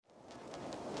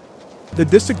the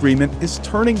disagreement is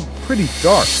turning pretty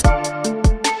dark.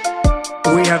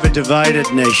 We have a divided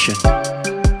nation.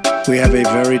 We have a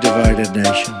very divided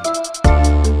nation.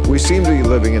 We seem to be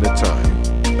living in a time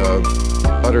of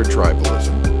utter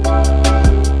tribalism.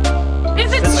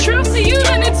 If it's true to you,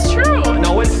 then it's true.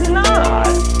 No, it's not.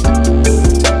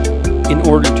 In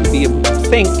order to be able to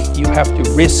think, you have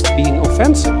to risk being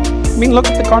offensive. I mean, look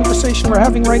at the conversation we're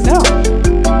having right now.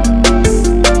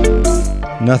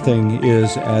 Nothing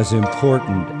is as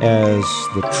important as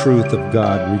the truth of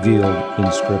God revealed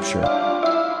in Scripture.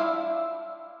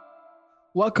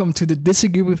 Welcome to the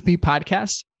Disagree With Me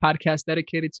podcast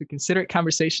dedicated to considerate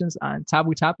conversations on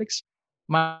taboo topics.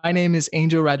 My name is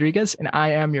Angel Rodriguez, and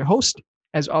I am your host,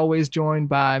 as always, joined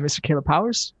by Mr. Caleb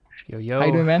Powers. Yo, how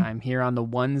you doing, man? I'm here on the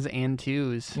ones and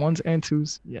twos. Ones and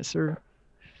twos, yes, sir.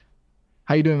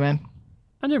 How you doing, man?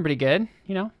 I'm doing pretty good,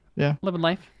 Yeah. Living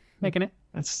life, making it.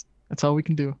 That's all we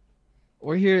can do.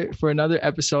 We're here for another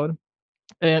episode.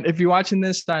 And if you're watching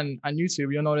this on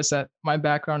YouTube, you'll notice that my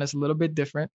background is a little bit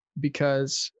different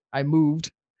because I moved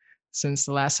since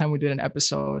the last time we did an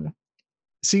episode.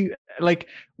 See, like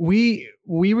we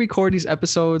record these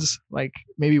episodes like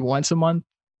maybe once a month,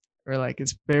 or like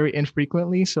it's very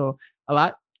infrequently. So a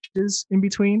lot is in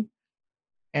between.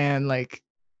 And like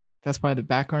that's why the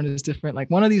background is different. Like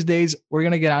one of these days we're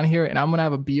gonna get on here and I'm gonna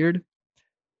have a beard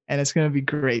and it's gonna be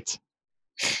great.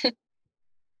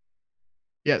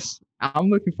 Yes, I'm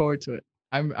looking forward to it.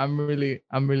 I'm really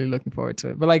looking forward to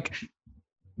it. But like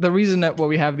the reason that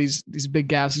we have these big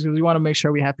gaps is because we want to make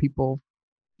sure we have people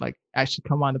like actually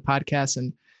come on the podcast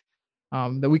and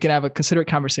that we can have a considerate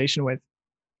conversation with.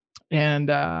 And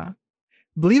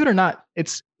believe it or not,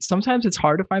 sometimes it's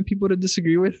hard to find people to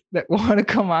disagree with that want to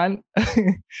come on.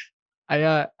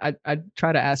 I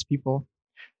try to ask people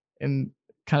and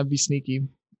kind of be sneaky.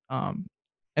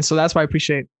 And so that's why I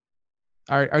appreciate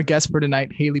our guest for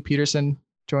tonight, Haley Peterson,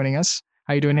 joining us.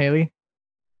 How you doing, Haley?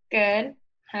 Good.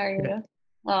 How are you? Yeah.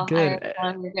 Well, good.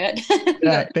 You're good.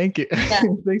 Yeah, thank you. Yeah.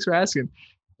 Thanks for asking.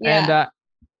 Yeah.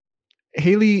 And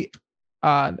Haley,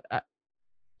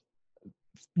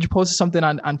 you posted something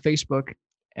on Facebook,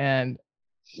 and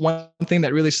one thing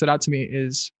that really stood out to me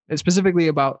is specifically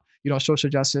about social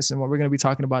justice and what we're going to be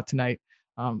talking about tonight.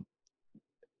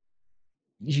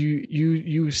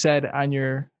 You said on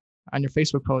your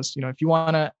Facebook post, if you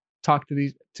want to talk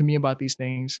to me about these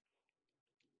things,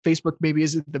 Facebook maybe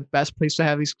isn't the best place to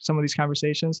have some of these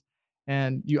conversations,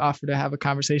 and you offer to have a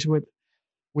conversation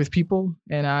with people.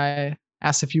 And I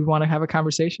asked if you want to have a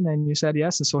conversation, and you said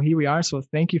yes. And so here we are. So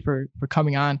thank you for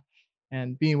coming on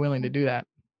and being willing to do that.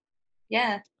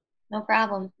 Yeah, no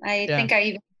problem. I think I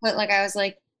even put I was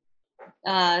like,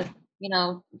 if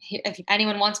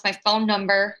anyone wants my phone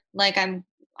number, I can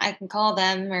call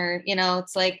them, or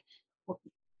it's like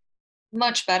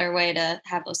much better way to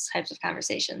have those types of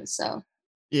conversations. So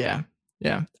yeah,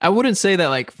 I wouldn't say that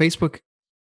like Facebook,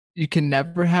 you can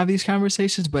never have these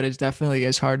conversations, but it definitely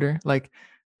is harder. Like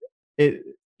at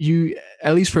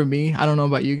least for me, I don't know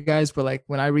about you guys, but like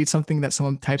when I read something that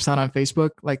someone types out on Facebook,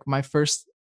 like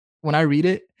when I read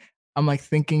it, I'm like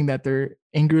thinking that they're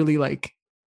angrily like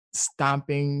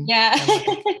stomping. Yeah. And,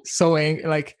 like, so angry,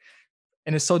 like,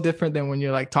 and it's so different than when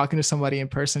you're like talking to somebody in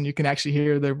person. You can actually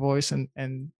hear their voice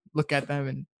and look at them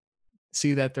and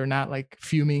see that they're not like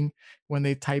fuming when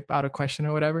they type out a question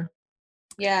or whatever.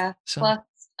 Yeah. So. Plus,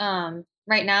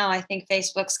 right now I think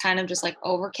Facebook's kind of just like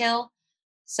overkill.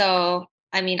 So,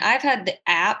 I mean, I've had the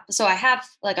app, so I have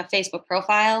like a Facebook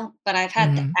profile, but I've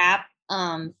had the app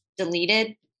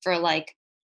deleted for like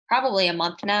probably a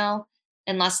month now,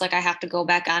 unless like I have to go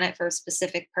back on it for a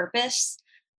specific purpose.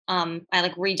 I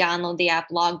like re-download the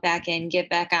app, log back in, get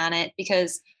back on it,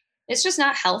 because it's just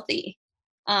not healthy.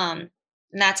 And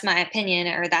that's my opinion,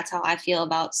 or that's how I feel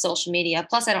about social media.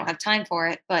 Plus I don't have time for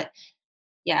it, but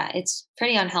yeah, it's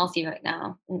pretty unhealthy right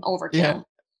now and overkill,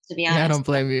 to be honest. Yeah, I don't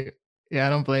blame you. Yeah, I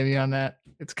don't blame you on that.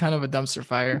 It's kind of a dumpster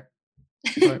fire,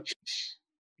 but it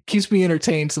keeps me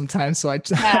entertained sometimes. So I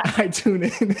tune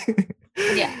in.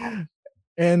 Yeah.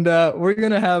 And we're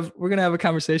gonna have a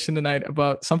conversation tonight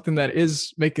about something that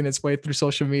is making its way through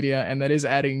social media, and that is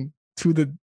adding to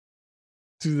the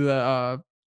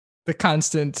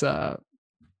constant, I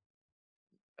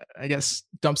guess,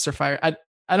 dumpster fire.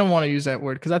 I don't want to use that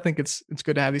word because I think it's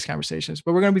good to have these conversations.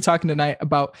 But we're going to be talking tonight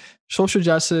about social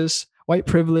justice, white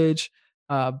privilege,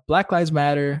 Black Lives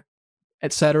Matter,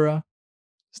 etc.,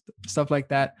 stuff like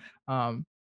that.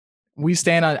 We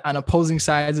stand on opposing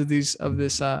sides of this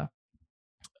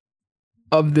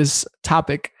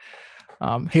topic.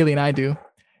 Haley and I do.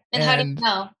 And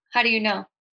how do you know?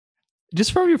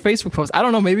 Just from your Facebook post. I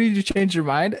don't know. Maybe you changed your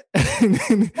mind.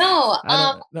 No.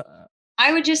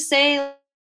 I would just say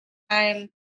I'm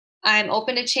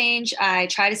open to change. I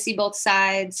try to see both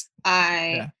sides.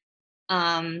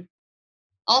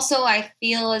 Also I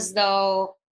feel as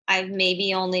though I've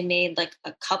maybe only made like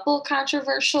a couple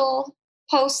controversial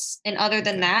posts, and other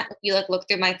than that, if you like look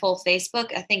through my full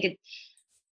Facebook, I think it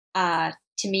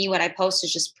to me what I post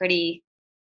is just pretty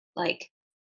like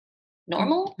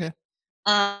normal. Yeah.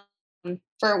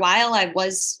 For a while I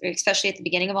was, especially at the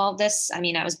beginning of all of this, I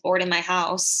mean, I was bored in my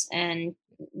house and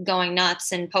going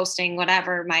nuts and posting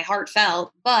whatever my heart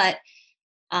felt. But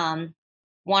one,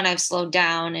 I've slowed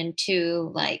down, and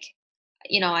two, like,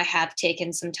 I have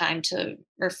taken some time to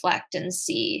reflect and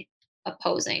see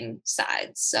opposing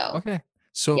sides. So Okay.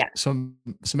 So yeah. so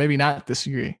maybe not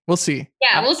disagree. We'll see.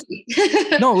 Yeah, we'll see.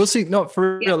 No, we'll see. No,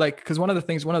 for Yeah. real. Like, because one of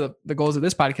the goals of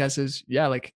this podcast is,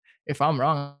 like, if I'm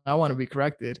wrong, I want to be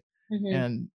corrected,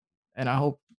 Mhm. and I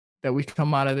hope that we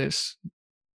come out of this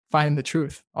finding the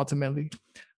truth ultimately.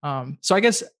 So I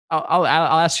guess I'll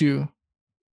ask you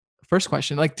the first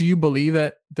question. Like, do you believe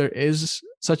that there is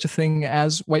such a thing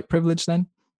as white privilege? Then?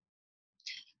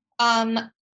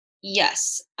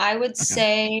 Yes, I would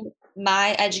say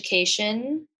my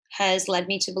education has led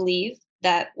me to believe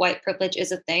that white privilege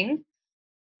is a thing.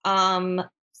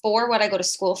 For what I go to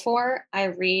school for, I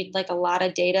read like a lot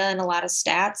of data and a lot of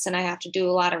stats, and I have to do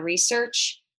a lot of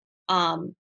research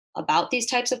about these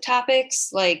types of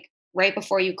topics. Like right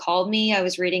before you called me, I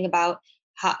was reading about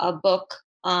a book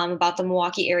about the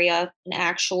Milwaukee area, an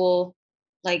actual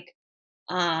like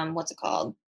what's it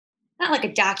called? Not like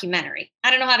a documentary. I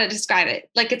don't know how to describe it.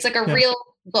 Like it's like a real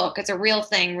book. It's a real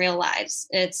thing, real lives.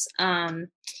 It's and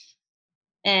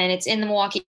it's in the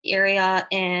Milwaukee area,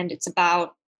 and it's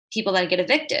about people that get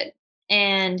evicted.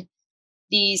 And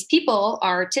these people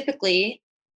are typically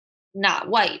not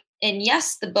white. And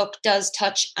yes, the book does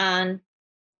touch on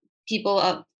people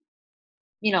of,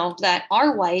 that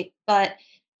are white, but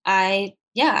I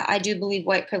do believe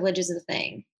white privilege is a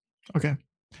thing. Okay.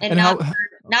 And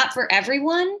not for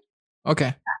everyone.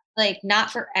 Okay. Like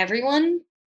not for everyone,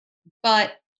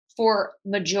 but for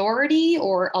majority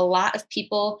or a lot of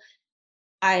people,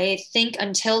 I think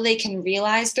until they can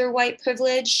realize their white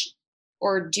privilege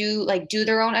or do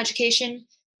their own education,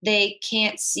 they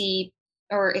can't see,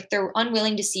 or if they're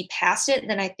unwilling to see past it,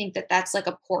 then I think that that's like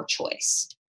a poor choice.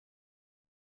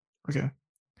 Okay.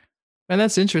 And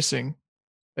that's interesting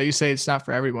that you say it's not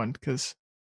for everyone, because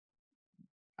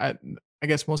I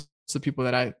guess most of the people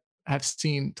that I have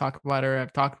seen talk about or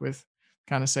have talked with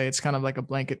kind of say it's kind of like a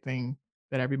blanket thing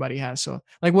that everybody has. So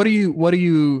like, what do you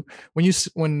when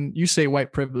you say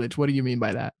white privilege, what do you mean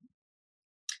by that?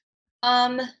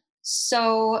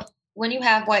 So when you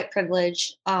have white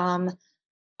privilege,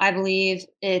 I believe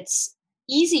it's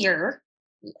easier,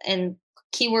 and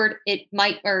keyword it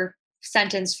might, or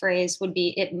sentence phrase would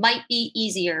be, it might be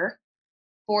easier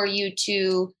for you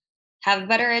to have a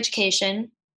better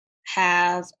education,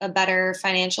 have a better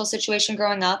financial situation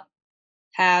growing up,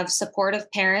 have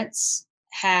supportive parents,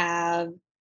 have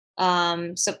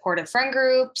supportive friend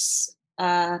groups,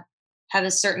 have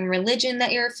a certain religion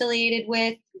that you're affiliated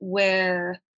with,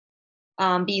 where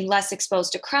be less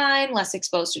exposed to crime, less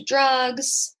exposed to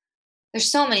drugs. There's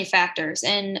so many factors.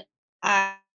 And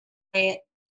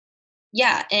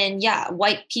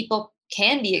white people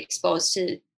can be exposed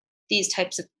to these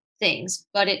types of things,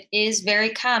 but it is very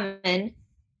common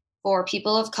for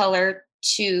people of color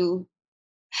to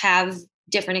have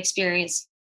different experience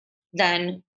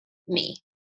than me.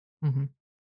 Mm-hmm.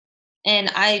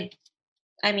 And I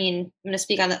mean, I'm going to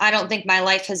speak on that. I don't think my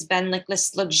life has been like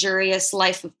this luxurious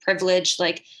life of privilege.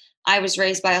 Like I was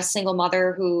raised by a single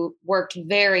mother who worked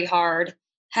very hard,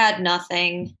 had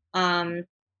nothing. She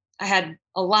had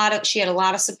a lot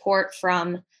of support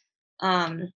from,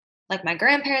 like my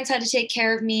grandparents had to take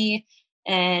care of me.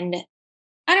 And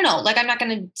I don't know, like, I'm not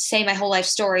going to say my whole life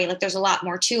story. Like there's a lot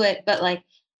more to it, but like,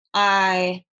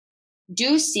 I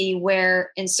do see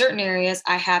where in certain areas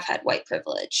I have had white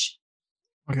privilege.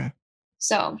 Okay.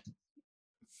 So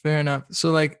fair enough.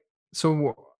 So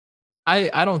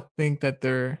I don't think that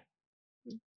there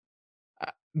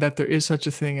is such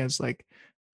a thing as like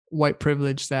white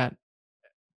privilege that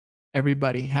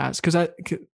everybody has. Because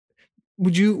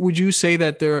would you say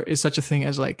that there is such a thing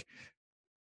as like,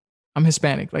 I'm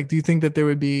Hispanic? Like, do you think that there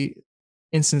would be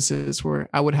instances where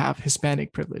I would have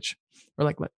Hispanic privilege, or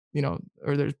like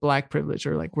or there's Black privilege,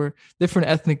 or like where different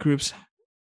ethnic groups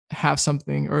have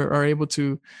something or are able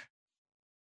to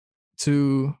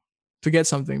get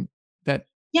something that?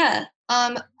 Yeah,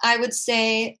 I would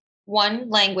say one,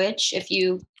 language. If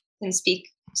you can speak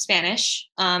Spanish,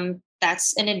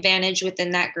 that's an advantage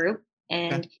within that group.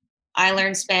 And I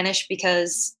learned Spanish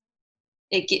because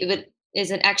it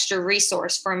is an extra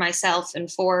resource for myself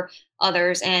and for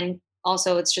others. And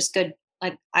also it's just good.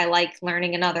 Like I like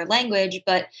learning another language,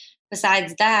 but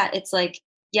besides that, it's like,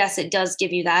 yes, it does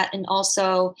give you that. And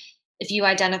also if you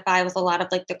identify with a lot of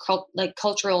like the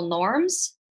cultural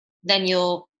norms, then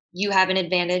you have an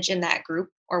advantage in that group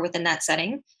or within that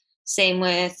setting. Same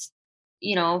with,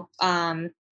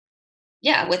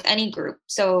 with any group.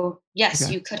 So yes,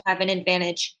 Okay. you could have an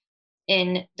advantage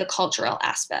in the cultural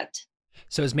aspect.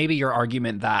 So is maybe your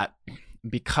argument that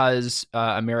because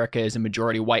America is a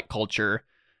majority white culture,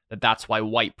 that's why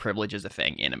white privilege is a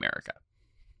thing in America?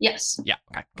 Yes. Yeah.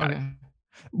 Okay. Got it.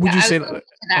 Would you say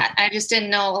that? I just didn't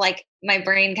know, like my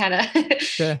brain kind of.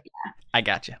 Yeah. I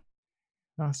got you.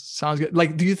 Oh, sounds good.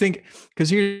 Like, do you think, because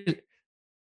here,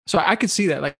 so I could see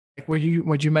that, like what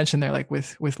you mentioned there, like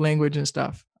with language and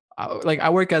stuff. I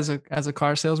work as a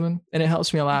car salesman, and it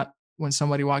helps me a lot when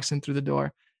somebody walks in through the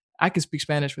door. I can speak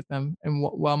Spanish with them, and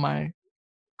while my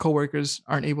coworkers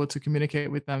aren't able to communicate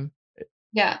with them,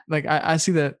 Yeah. like I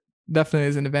see that definitely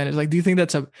as an advantage. Like, do you think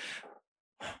that's how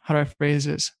do I phrase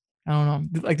this? I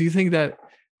don't know. Like, do you think that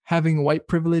having white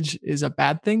privilege is a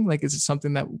bad thing? Like, is it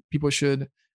something that people should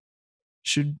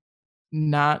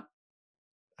not,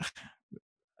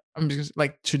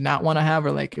 should not want to have,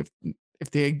 or like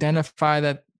if they identify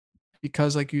that,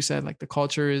 because like you said, like the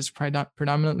culture is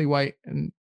predominantly white,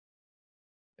 and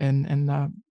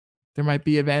there might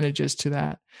be advantages to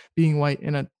that being white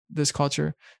in this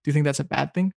culture. Do you think that's a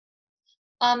bad thing?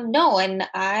 No, and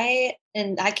I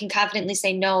can confidently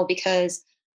say no, because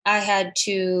I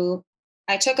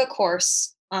took a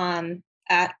course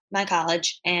at my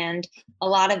college, and a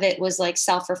lot of it was like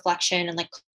self-reflection and like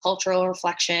cultural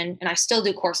reflection, and I still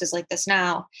do courses like this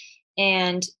now.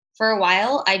 And for a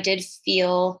while I did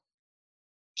feel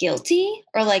guilty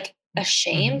or like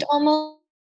ashamed almost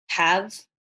have,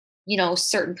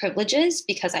 certain privileges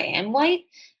because I am white.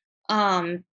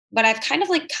 But I've kind of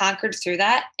like conquered through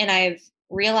that, and I've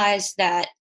realized that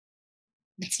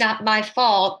it's not my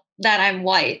fault that I'm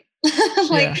white.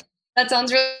 That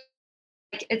sounds really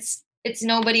like it's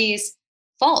nobody's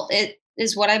fault. It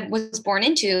is what I was born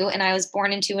into, and I was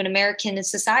born into an American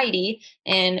society,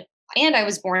 and I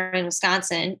was born in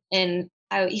Wisconsin, and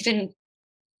I even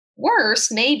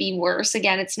maybe worse.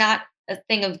 Again, it's not a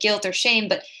thing of guilt or shame,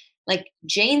 but like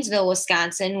Janesville,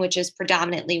 Wisconsin, which is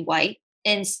predominantly white.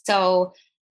 And so,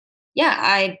 yeah,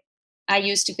 I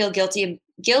used to feel guilty,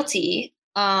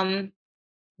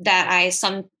 that I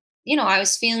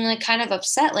was feeling like kind of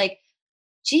upset, like,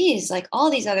 geez, like all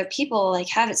these other people like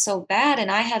have it so bad, and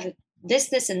I have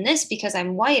this, and this because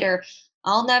I'm white, or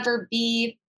I'll never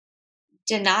be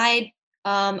denied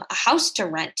a house to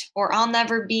rent, or I'll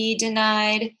never be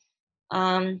denied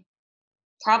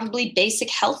probably basic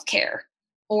health care,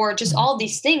 or just all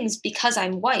these things because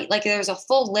I'm white. Like there's a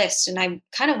full list, and I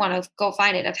kind of want to go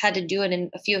find it. I've had to do it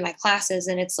in a few of my classes,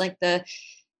 and it's like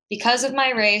because of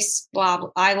my race, blah,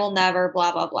 blah, I will never,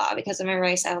 blah, blah, blah. Because of my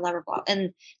race, I will never, blah.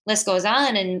 And list goes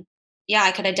on. And yeah,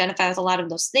 I could identify with a lot of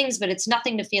those things, but it's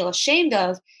nothing to feel ashamed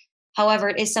of. However,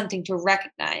 it is something to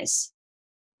recognize.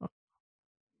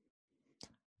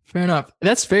 Fair enough.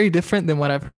 That's very different than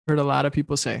what I've heard a lot of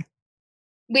people say.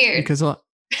 Weird. Because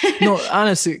no,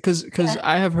 honestly, because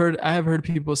I have heard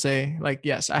people say, like,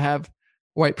 yes, I have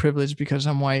white privilege because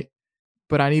I'm white,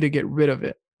 but I need to get rid of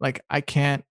it. Like I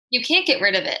can't. You can't get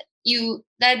rid of it.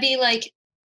 That'd be like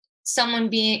someone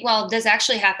being, well, this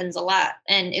actually happens a lot.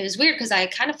 And it was weird because I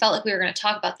kind of felt like we were going to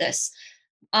talk about this.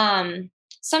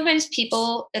 Sometimes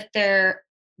people, if they're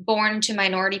born to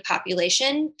minority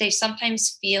population, they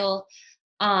sometimes feel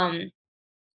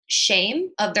shame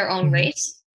of their own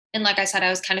race. And like I said, I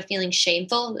was kind of feeling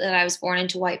shameful that I was born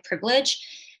into white privilege.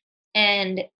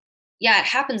 And yeah, it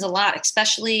happens a lot,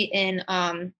 especially in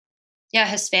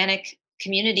Hispanic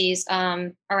communities.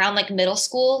 Around like middle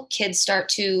school, kids start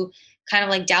to kind of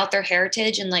like doubt their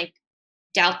heritage and like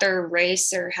doubt their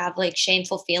race or have like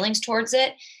shameful feelings towards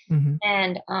it.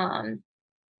 And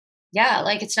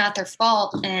like it's not their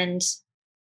fault. And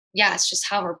yeah, it's just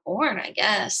how we're born, I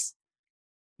guess.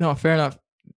 No, fair enough.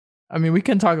 I mean, we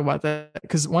can talk about that,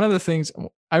 because one of the things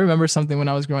I remember something when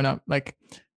I was growing up, like,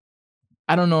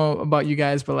 I don't know about you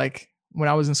guys, but like when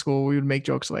I was in school, we would make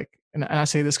jokes like, and I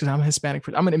say this because I'm Hispanic,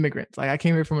 I'm an immigrant. Like I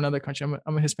came here from another country.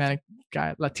 I'm a Hispanic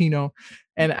guy, Latino.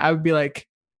 And I would be like,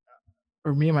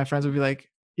 or me and my friends would be like,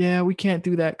 yeah, we can't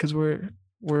do that because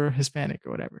we're Hispanic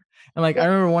or whatever. And like, I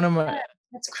remember one of my,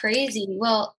 that's crazy.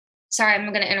 Well, sorry, I'm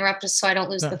going to interrupt just so I don't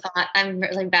lose the thought. I'm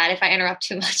really bad if I interrupt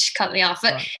too much, cut me off.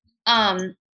 But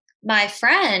my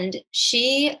friend,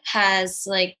 she has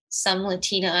like some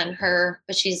Latina in her,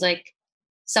 but she's like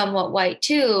somewhat white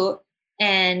too.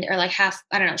 and or like half,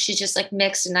 I don't know, she's just like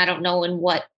mixed and I don't know in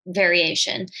what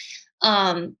variation.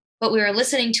 But we were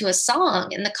listening to a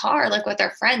song in the car, like with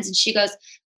our friends, and she goes,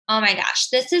 "Oh my gosh,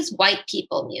 this is white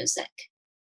people music."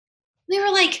 We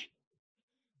were like,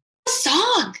 "A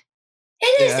song.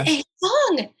 It is a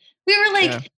song." We were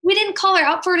like, we didn't call her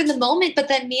out for it in the moment, but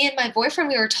then me and my boyfriend,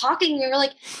 we were talking, we were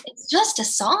like, it's just a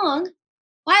song.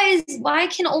 Why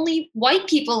can only white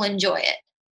people enjoy it?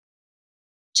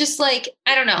 Just like,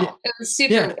 I don't know. It was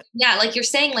super, like you're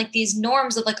saying, like these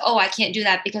norms of like, oh, I can't do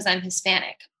that because I'm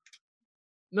Hispanic.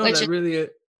 No, that really,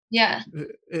 it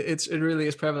really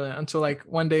is prevalent until like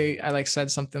one day I like said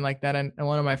something like that. And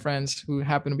one of my friends who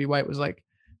happened to be white was like,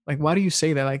 why do you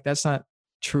say that? Like, that's not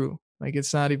true. Like,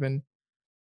 it's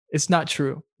not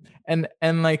true. And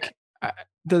like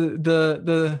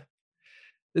the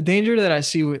danger that I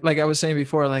see with, like I was saying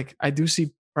before, like I do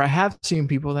see, or I have seen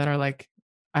people that are like,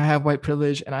 I have white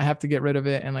privilege and I have to get rid of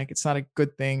it. And like, it's not a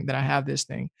good thing that I have this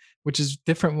thing, which is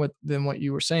different than what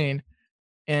you were saying.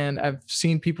 And I've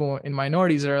seen people in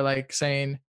minorities that are like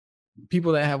saying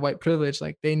people that have white privilege,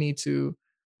 like they need to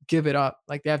give it up.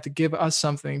 Like they have to give us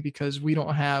something because we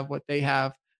don't have what they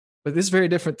have. But this is very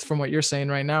different from what you're saying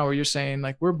right now, where you're saying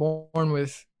like we're born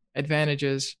with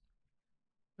advantages.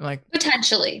 Like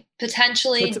potentially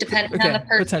depending on the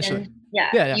person.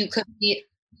 Yeah.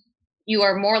 You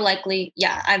are more likely,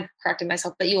 I've corrected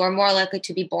myself, but you are more likely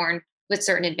to be born with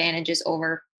certain advantages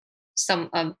over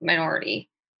some minority.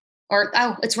 Or,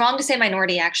 it's wrong to say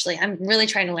minority, actually. I'm really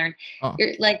trying to learn.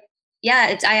 You're like,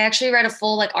 I actually read a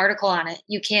full like article on it.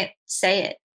 You can't say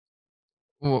it.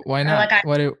 Well, why not?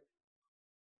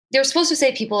 They're supposed to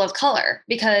say people of color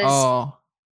because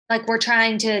like we're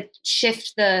trying to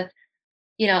shift the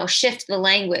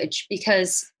language,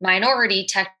 because minority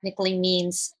technically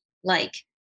means like,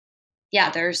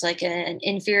 there's like an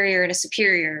inferior and a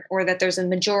superior, or that there's a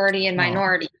majority and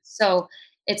minority. So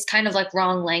it's kind of like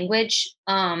wrong language.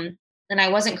 And I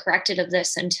wasn't corrected of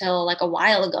this until like a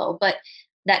while ago, but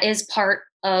that is part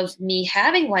of me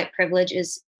having white privilege,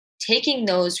 is taking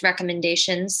those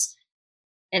recommendations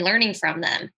and learning from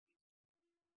them.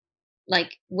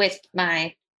 Like with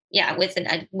my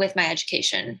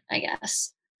education, I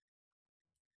guess.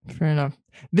 Fair enough.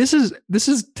 This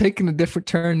is taking a different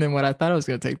turn than what I thought it was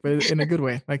going to take, but in a good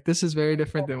way. Like this is very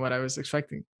different than what I was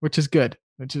expecting, which is good.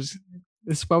 This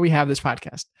is why we have this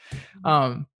podcast.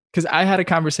 Because I had a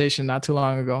conversation not too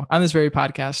long ago on this very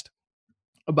podcast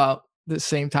about the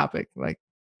same topic, like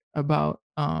about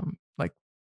like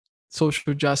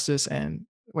social justice and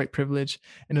white privilege,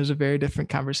 and it was a very different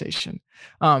conversation.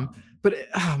 But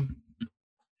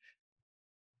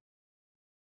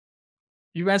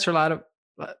you've answered a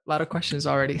lot of questions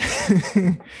already.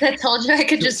 I told you I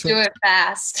could just do it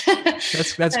fast.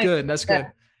 That's good. That's good.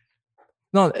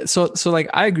 No, so like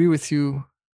I agree with you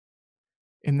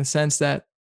in the sense that,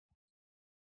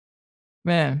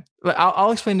 man,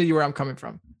 I'll explain to you where I'm coming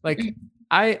from. Like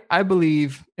I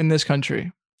believe in this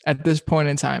country at this point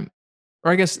in time,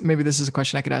 or I guess maybe this is a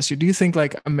question I could ask you. Do you think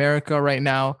like America right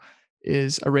now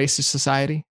is a racist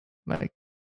society? Like,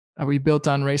 are we built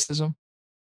on racism?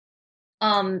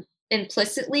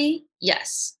 Implicitly,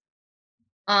 yes.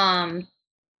 And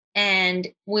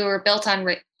we were built on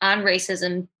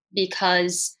racism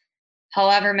because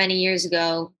however many years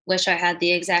ago, wish I had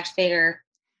the exact figure,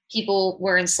 people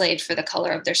were enslaved for the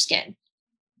color of their skin.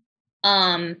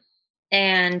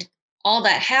 And all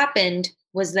that happened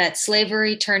was that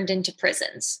slavery turned into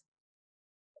prisons.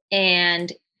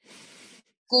 And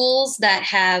schools that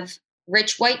have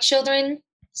rich white children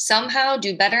somehow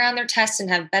do better on their tests and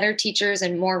have better teachers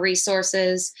and more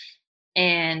resources.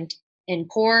 And in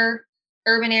poor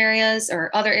urban areas or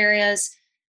other areas,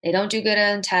 they don't do good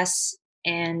on tests,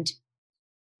 and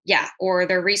or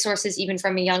their resources even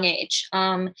from a young age.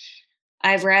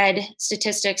 I've read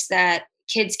statistics that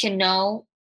kids can know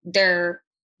their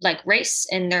like race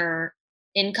and their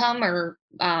income or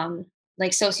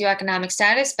like socioeconomic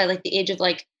status by like the age of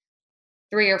like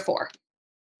 3 or 4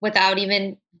 without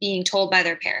even being told by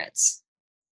their parents.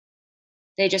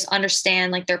 They just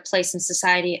understand like their place in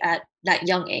society at that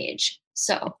young age.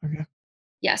 So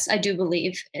yes, I do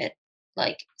believe it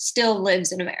like still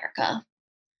lives in America.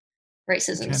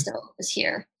 Racism still is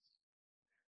here.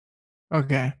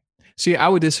 Okay. See, I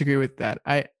would disagree with that.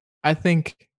 I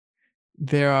think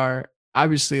there are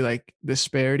obviously like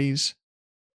disparities.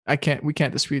 We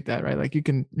can't dispute that, right? Like you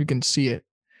can see it.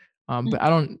 But I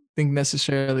don't think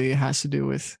necessarily it has to do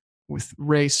with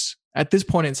race at this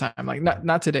point in time. Like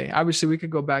not today. Obviously we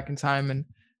could go back in time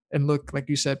and look, like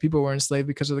you said, people were enslaved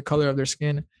because of the color of their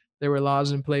skin. There were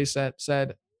laws in place that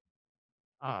said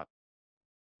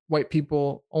white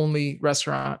people only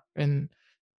restaurant and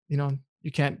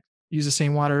you can't use the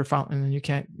same water fountain and you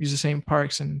can't use the same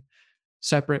parks and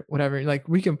separate whatever. Like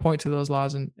we can point to those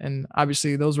laws and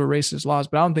obviously those were racist laws,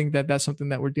 but I don't think that that's something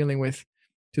that we're dealing with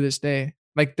to this day.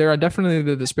 Like there are definitely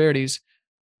the disparities,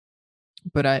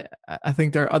 but I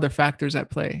think there are other factors at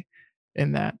play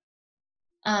in that.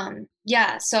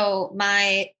 Yeah. So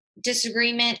my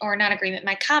disagreement or not agreement,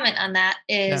 my comment on that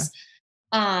is,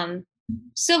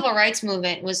 civil rights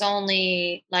movement was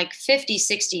only like 50,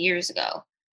 60 years ago,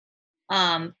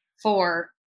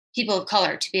 for people of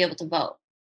color to be able to vote.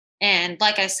 And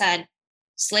like I said,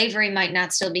 slavery might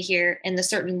not still be here and the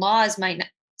certain laws might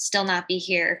still not be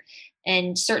here.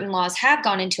 And certain laws have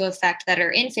gone into effect that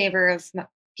are in favor of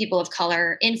people of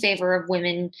color, in favor of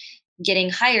women getting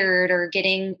hired or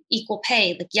getting equal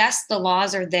pay. Like, yes, the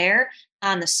laws are there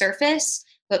on the surface,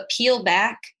 but peel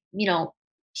back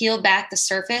the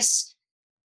surface.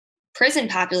 Prison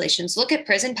populations, look at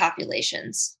prison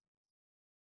populations.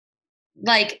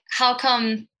 Like, how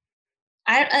come?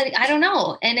 I don't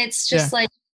know. And it's just like,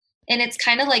 and it's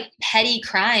kind of like petty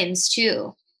crimes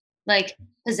too. Like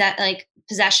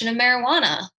possession of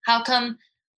marijuana. How come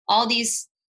all these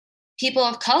people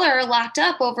of color are locked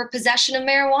up over possession of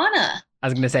marijuana? I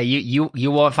was going to say,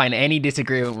 you won't find any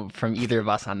disagreement from either of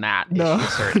us on that issue,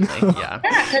 certainly. Yeah,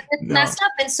 because it's messed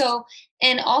up.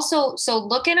 And also,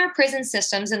 look in our prison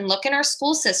systems and look in our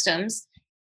school systems.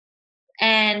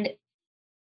 And,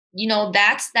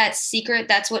 that's that secret.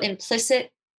 That's what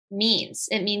implicit means.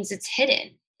 It means it's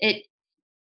hidden.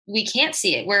 We can't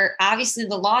see it. Where obviously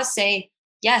the laws say,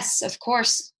 yes, of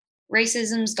course,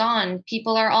 racism's gone.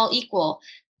 People are all equal.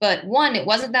 But one, it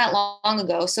wasn't that long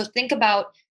ago. So think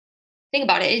about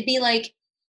it. It'd be like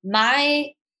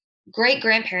my great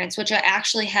grandparents, which I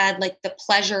actually had like the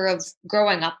pleasure of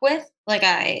growing up with. Like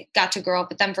I got to grow up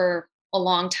with them for a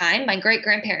long time. My great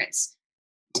grandparents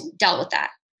dealt with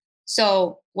that.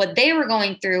 So what they were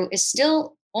going through is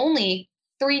still only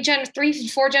 3 to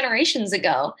 4 generations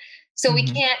ago. So we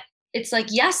can't, it's like,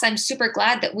 yes, I'm super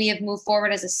glad that we have moved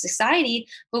forward as a society,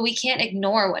 but we can't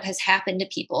ignore what has happened to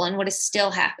people and what is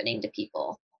still happening to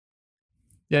people.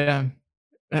 Yeah.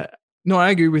 No,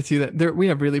 I agree with you that we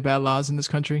have really bad laws in this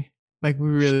country. Like we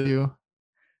really do.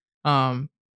 And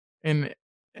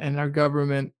our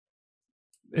government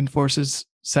enforces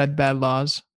said bad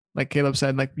laws. Like Caleb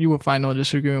said, like you will find no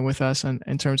disagreement with us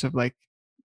in terms of like,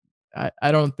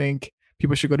 I don't think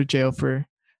people should go to jail for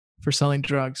selling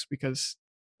drugs, because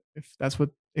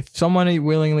if someone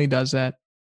willingly does that,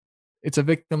 it's a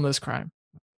victimless crime.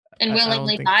 And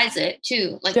willingly buys it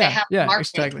too. Like they have marketing.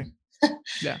 Exactly.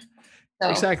 Yeah. So.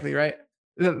 Exactly. Right.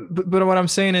 But what I'm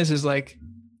saying is like,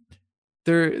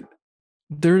 there's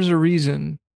a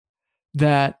reason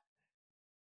that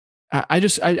I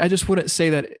just wouldn't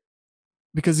say that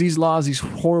because these laws, these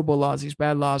horrible laws, these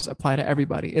bad laws apply to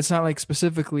everybody. It's not like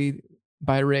specifically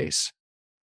by race.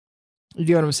 You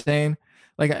get what I'm saying?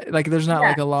 Like there's not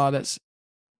like a law that's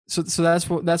so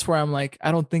that's where I'm like,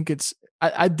 I don't think it's,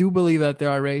 I do believe that there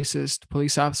are racist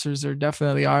police officers. There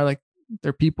definitely are, like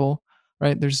they're people,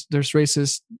 right? There's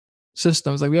racist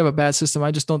systems. Like we have a bad system.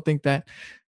 I just don't think that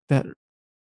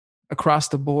across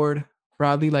the board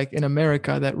broadly, like in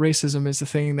America, that racism is the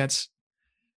thing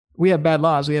we have bad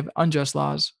laws, we have unjust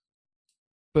laws,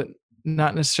 but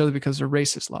not necessarily because they're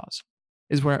racist laws,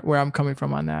 is where I'm coming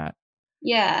from on that.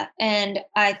 Yeah. And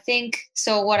I think,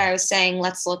 so what I was saying,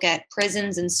 let's look at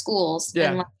prisons and schools.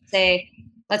 Yeah. And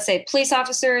let's say police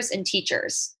officers and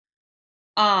teachers.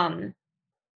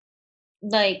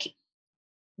 Like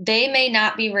they may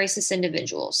not be racist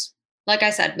individuals. Like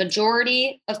I said,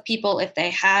 majority of people, if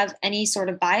they have any sort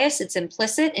of bias, it's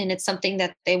implicit and it's something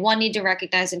that they, one, need to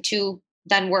recognize and two,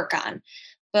 then work on.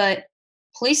 But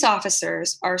police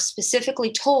officers are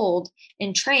specifically told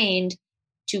and trained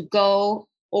to go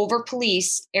over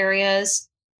police areas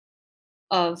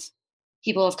of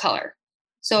people of color.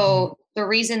 So the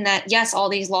reason that, yes, all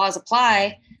these laws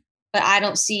apply, but I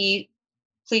don't see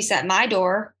police at my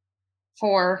door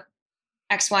for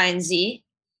X, Y, and Z.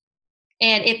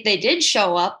 And if they did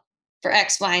show up for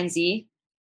X, Y, and Z,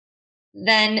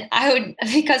 then I would,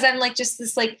 because I'm like just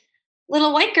this like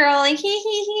little white girl, like,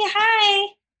 hee,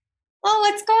 hi. Oh,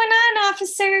 what's going on,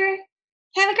 officer?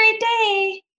 Have a great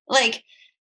day. Like,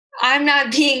 I'm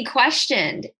not being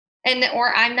questioned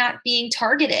or I'm not being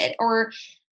targeted. Or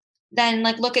then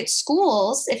like look at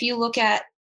schools. If you look at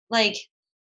like,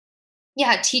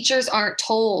 yeah, teachers aren't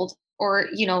told, or,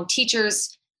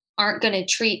 teachers aren't going to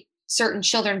treat certain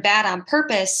children bad on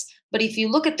purpose. But if you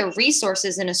look at the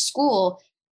resources in a school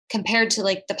compared to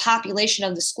like the population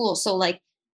of the school, so like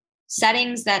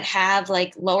settings that have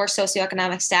like lower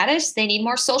socioeconomic status, they need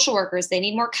more social workers, they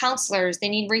need more counselors, they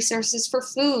need resources for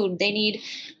food, they need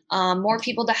more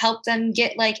people to help them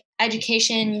get like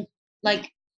education,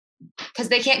 like, because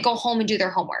they can't go home and do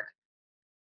their homework.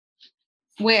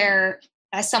 Where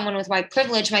as someone with white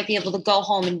privilege might be able to go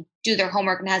home and do their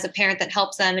homework and has a parent that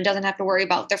helps them and doesn't have to worry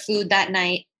about their food that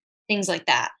night, things like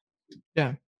that.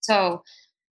 Yeah. So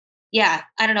yeah,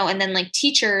 I don't know. And then like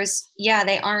teachers, yeah,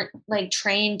 they aren't like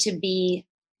trained to be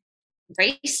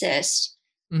racist.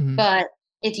 Mhm. But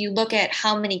if you look at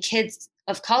how many kids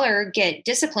of color get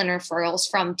discipline referrals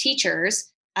from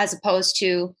teachers, as opposed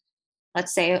to,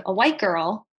 let's say, a white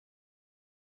girl,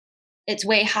 it's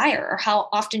way higher. Or how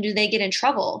often do they get in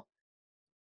trouble?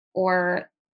 Or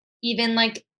even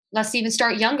like, let's even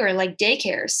start younger, like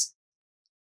daycares.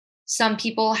 Some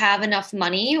people have enough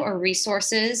money or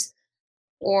resources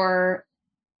or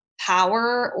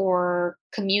power or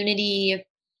community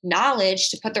knowledge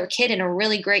to put their kid in a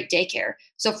really great daycare.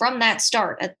 So from that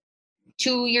start, at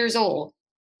 2 years old,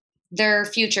 their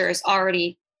future is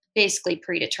already basically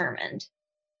predetermined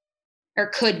or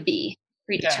could be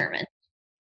predetermined.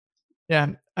 Yeah.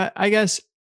 I guess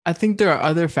I think there are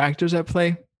other factors at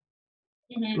play.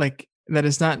 Mhm. Like that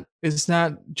it's not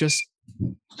just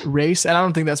race. And I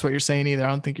don't think that's what you're saying either. I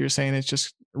don't think you're saying it's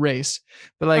just race.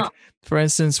 But like, for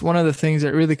instance, one of the things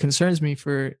that really concerns me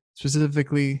for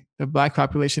specifically the Black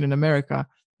population in America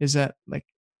is that like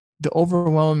the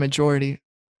overwhelming majority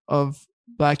of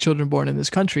Black children born in this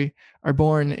country are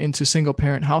born into single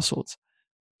parent households.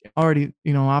 Already,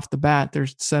 off the bat,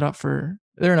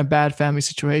 they're in a bad family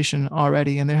situation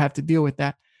already, and they have to deal with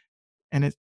that.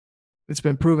 And it's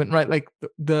been proven, right? Like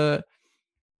the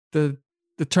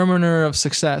determiner of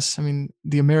success. I mean,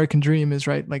 the American dream is,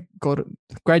 right, like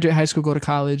graduate high school, go to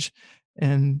college,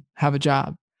 and have a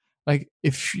job. Like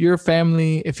if your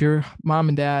mom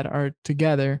and dad are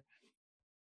together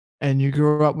and you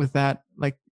grow up with that,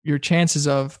 like your chances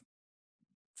of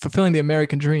fulfilling the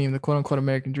American dream, the quote unquote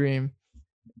American dream,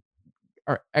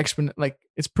 are exponent. Like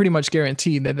it's pretty much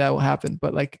guaranteed that will happen.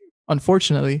 But like,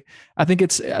 unfortunately, I think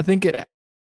it,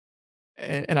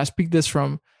 and I speak this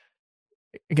from,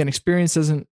 again, experience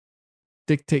doesn't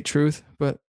dictate truth,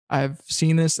 but I've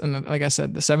seen this, and like I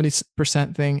said, the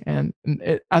 70% thing, and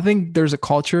I think there's a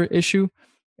culture issue,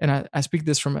 and I speak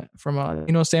this from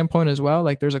a standpoint as well.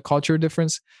 Like there's a culture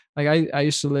difference. Like I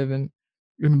used to live in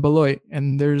Beloit,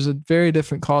 and there's a very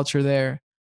different culture there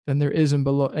than there is in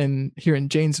Beloit and here in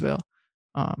Janesville,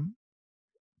 and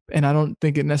I don't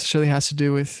think it necessarily has to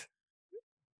do with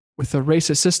a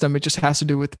racist system. It just has to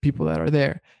do with the people that are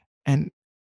there, and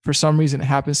for some reason, it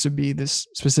happens to be this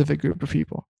specific group of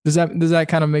people. Does that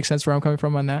kind of make sense where I'm coming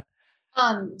from on that?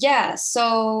 Yeah.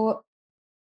 So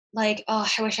like, I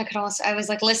wish I could also, I was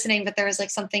like listening, but there was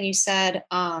like something you said,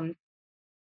 fatherlessness.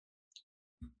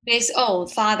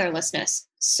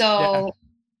 So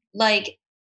like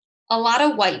a lot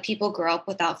of white people grow up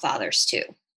without fathers too.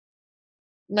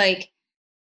 Like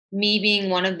me being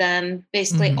one of them,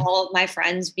 basically all of my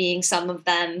friends being some of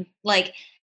them. Like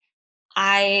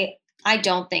I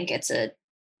don't think it's a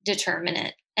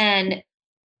determinant. And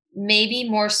maybe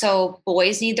more so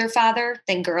boys need their father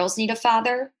than girls need a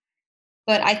father.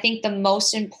 But I think the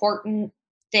most important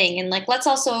thing, and like let's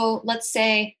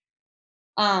say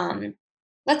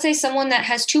someone that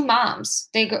has two moms,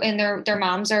 they go and their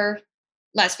moms are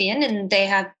lesbian and they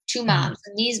have two moms.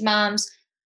 And these moms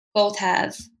both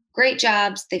have great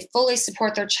jobs, they fully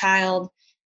support their child.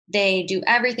 They do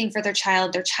everything for their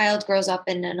child. Their child grows up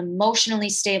in an emotionally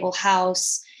stable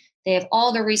house. They have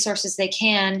all the resources they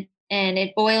can. And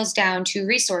it boils down to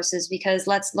resources, because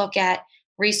let's look at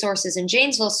resources in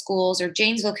Janesville schools or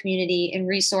Janesville community and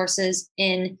resources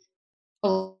in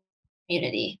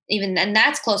community, even, and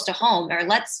that's close to home. Or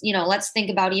let's think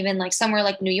about even like somewhere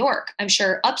like New York. I'm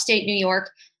sure upstate New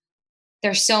York,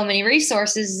 there's so many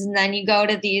resources. And then you go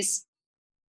to these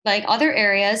like other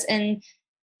areas and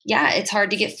yeah, it's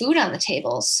hard to get food on the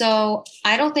table. So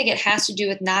I don't think it has to do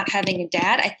with not having a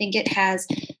dad. I think it has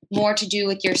more to do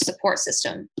with your support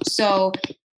system. So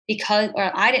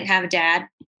I didn't have a dad,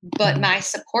 but my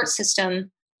support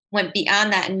system went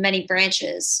beyond that in many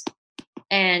branches.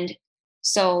 And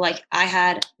so like I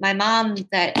had my mom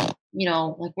that,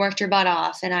 like worked her butt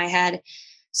off, and I had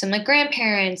some like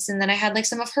grandparents, and then I had like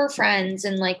some of her friends.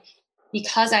 And like,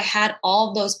 because I had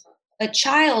all those, a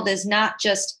child is not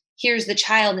just, here's the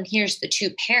child and here's the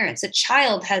two parents. A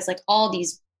child has like all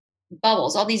these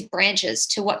bubbles, all these branches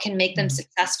to what can make them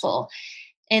successful.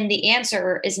 And the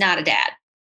answer is not a dad.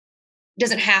 It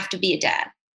doesn't have to be a dad,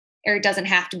 or it doesn't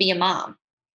have to be a mom.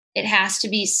 It has to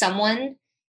be someone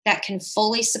that can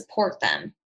fully support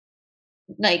them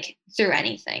like through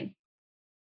anything.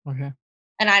 Okay.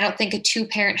 And I don't think a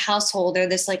 2-parent household or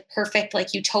this like perfect,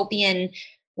 like utopian,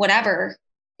 whatever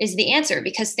is the answer,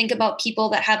 because think about people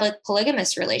that have like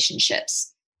polygamous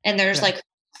relationships and there's like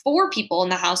 4 people in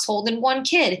the household and 1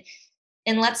 kid.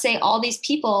 And let's say all these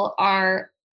people are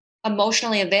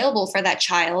emotionally available for that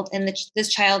child and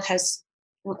this child has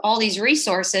all these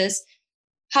resources.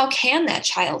 How can that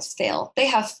child fail? They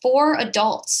have 4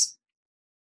 adults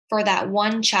for that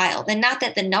 1 child. And not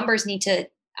that the numbers need to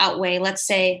outweigh, let's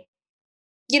say,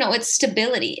 it's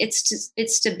stability.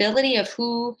 It's stability of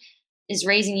who is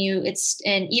raising you.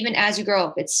 And even as you grow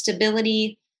up, it's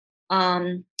stability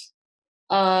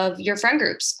of your friend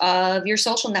groups, of your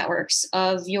social networks,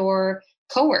 of your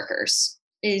coworkers.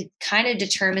 It kind of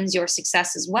determines your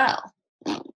success as well.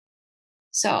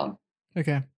 So.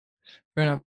 Okay. Fair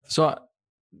enough. So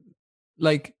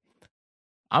like,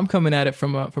 I'm coming at it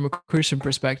from a Christian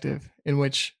perspective in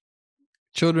which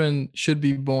children should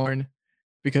be born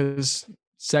because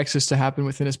sex is to happen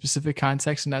within a specific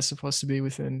context, and that's supposed to be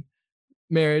within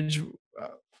marriage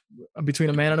between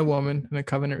a man and a woman in a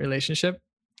covenant relationship.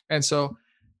 And so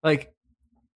like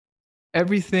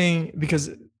everything,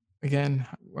 because again,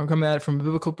 I'm coming at it from a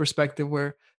biblical perspective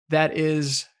where that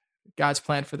is God's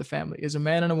plan for the family, is a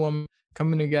man and a woman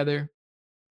coming together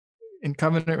in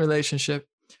covenant relationship.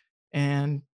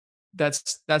 And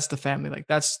that's the family. Like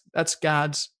that's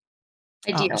God's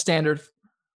standard.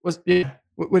 What did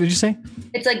you say?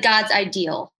 It's like God's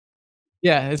ideal.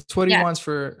 Yeah, it's what he wants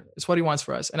for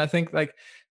us. And I think like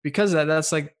because of that,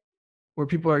 that's like where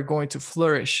people are going to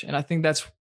flourish. And I think that's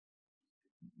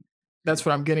what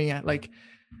I'm getting at. Like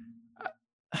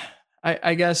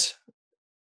I guess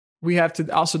we have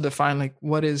to also define like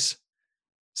what is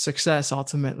success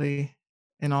ultimately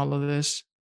in all of this.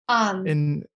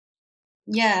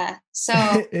 Yeah. So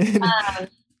hold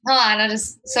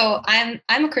on,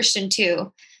 I'm a Christian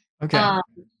too. Okay.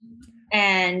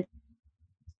 And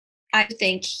I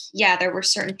think, there were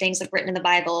certain things like written in the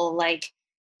Bible, like,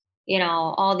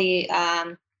 all the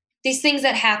these things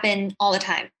that happen all the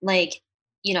time, like,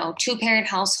 2-parent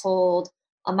household,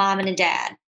 a mom and a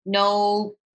dad,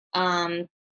 no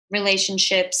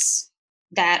relationships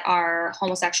that are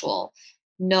homosexual,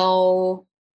 no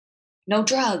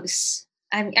drugs.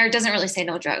 Or it doesn't really say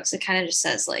no drugs. It kind of just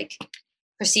says like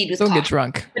proceed with caution. Don't get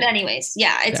drunk. But anyways,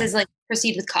 it says like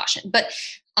proceed with caution. But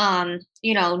no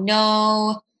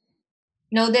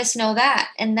this, no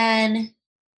that. And then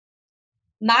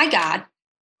my God,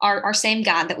 our same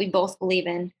God that we both believe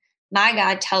in, my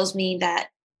God tells me that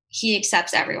he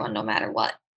accepts everyone no matter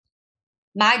what.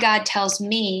 My God tells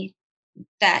me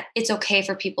that it's okay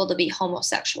for people to be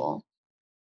homosexual.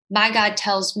 My God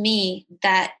tells me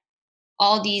that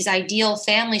all these ideal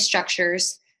family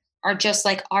structures are just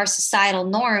like our societal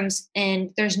norms.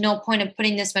 And there's no point of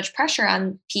putting this much pressure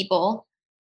on people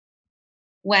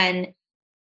when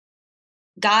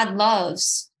God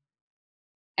loves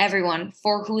everyone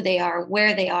for who they are,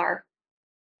 where they are,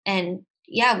 and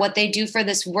what they do for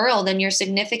this world and your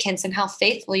significance and how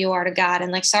faithful you are to God.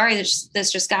 And like, sorry,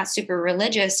 this just got super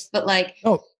religious, but like,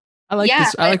 I like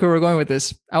this. I like where we're going with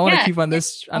this. I want to keep on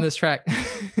this track.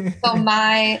 So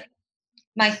my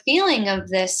feeling of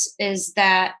this is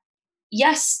that,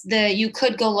 yes, you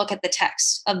could go look at the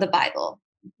text of the Bible,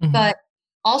 but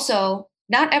also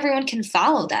not everyone can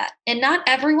follow that. And not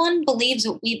everyone believes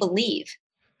what we believe.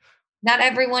 Not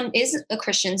everyone is a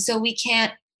Christian. So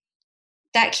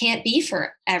that can't be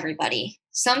for everybody.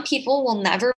 Some people will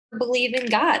never believe in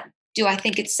God. Do I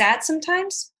think it's sad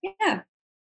sometimes? Yeah.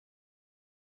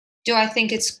 Do I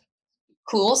think it's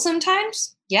cool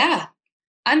sometimes? Yeah.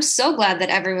 I'm so glad that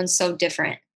everyone's so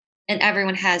different and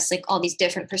everyone has like all these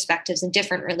different perspectives and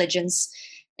different religions.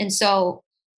 And so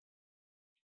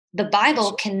the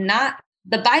Bible can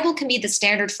be the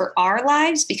standard for our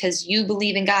lives because you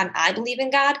believe in God and I believe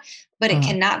in God, but it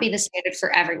cannot be the standard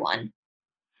for everyone.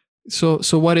 So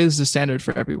what is the standard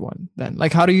for everyone then?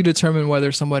 Like, how do you determine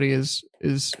whether somebody is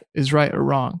right or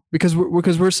wrong? Because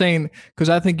we're saying, because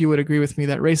I think you would agree with me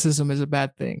that racism is a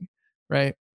bad thing,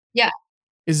 right? Yeah.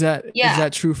 Is that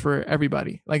true for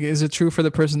everybody? Like, is it true for the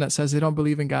person that says they don't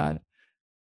believe in God?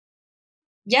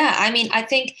 Yeah. I mean, I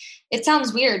think it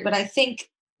sounds weird, but I think,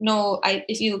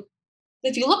 if you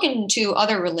look into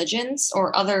other religions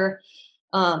or other,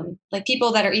 like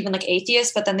people that are even like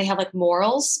atheists, but then they have like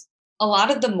morals, a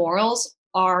lot of the morals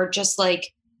are just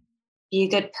like, be a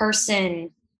good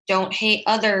person, don't hate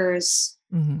others.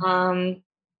 Or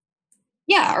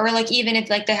like, even if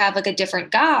like they have like a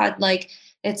different God, like,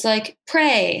 it's like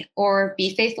pray or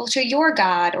be faithful to your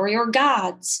God or your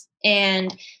gods.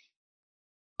 And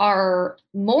our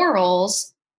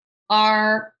morals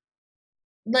are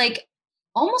like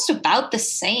almost about the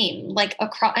same, like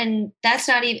across, and that's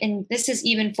not even, this is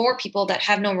even for people that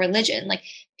have no religion, like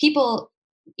people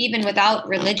even without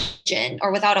religion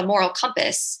or without a moral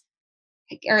compass,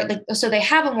 or like, so they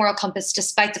have a moral compass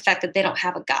despite the fact that they don't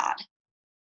have a God.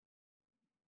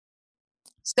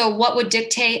 So what would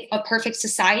dictate a perfect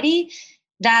society?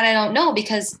 That I don't know,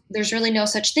 because there's really no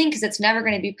such thing, because it's never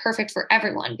going to be perfect for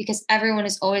everyone, because everyone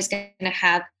is always going to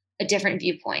have a different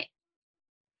viewpoint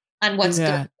on what's good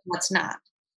and what's not.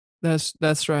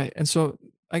 That's right. And so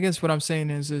I guess what I'm saying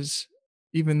is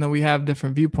even though we have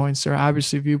different viewpoints, there are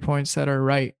obviously viewpoints that are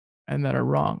right and that are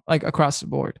wrong, like across the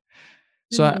board.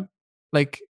 So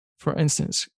like, for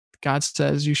instance, God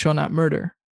says you shall not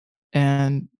murder,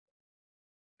 and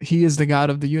he is the God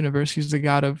of the universe. He's the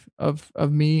God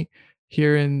of me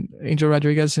here in Angel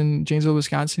Rodriguez in Janesville,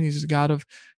 Wisconsin. He's the God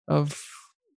of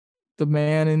the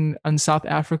man in South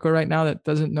Africa right now that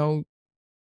doesn't know,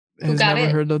 has never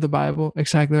heard of the Bible.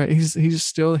 Exactly right. He's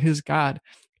still his God.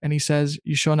 And he says,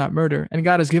 you shall not murder. And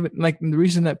God has given, like, the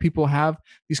reason that people have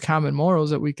these common morals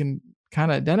that we can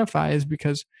kind of identify is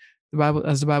because the Bible,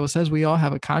 as the Bible says, we all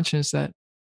have a conscience that,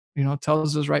 you know,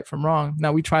 tells us right from wrong.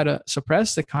 Now we try to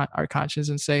suppress our conscience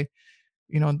and say,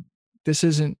 you know, this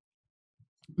isn't,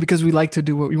 because we like to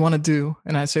do what we want to do.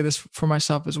 And I say this for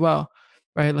myself as well,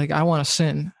 right? Like, I want to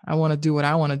sin. I want to do what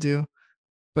I want to do.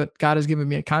 But God has given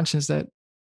me a conscience that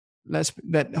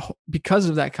because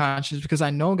of that conscience, because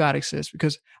I know God exists,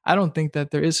 because I don't think that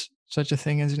there is such a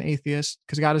thing as an atheist,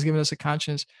 because God has given us a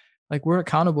conscience, like, we're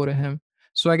accountable to him.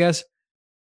 So I guess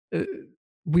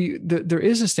there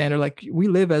is a standard, like, we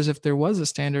live as if there was a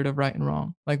standard of right and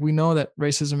wrong. Like, we know that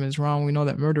racism is wrong. We know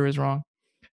that murder is wrong.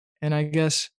 And I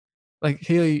guess, like,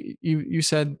 Haley, you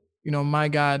said, you know, my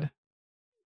God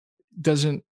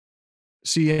doesn't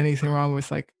see anything wrong with,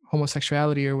 like,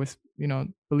 homosexuality or with, you know,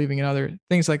 believing in other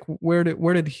things. Like, where do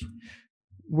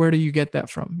you get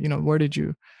that from? You know, where did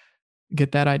you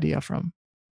get that idea from?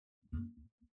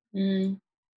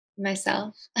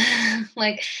 Myself.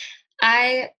 Like,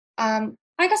 I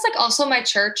guess, like, also my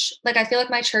church, like, I feel like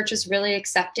my church is really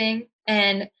accepting.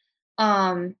 And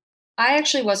I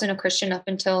actually wasn't a Christian up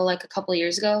until, like, a couple of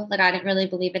years ago. Like, I didn't really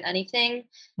believe in anything.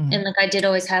 And, like, I did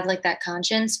always have, like, that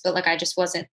conscience, but, like, I just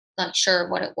wasn't not sure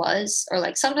what it was. Or,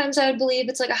 like, sometimes I would believe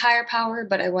it's like a higher power,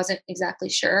 but I wasn't exactly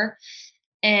sure.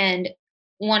 And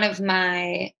one of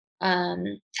my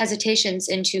hesitations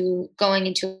into going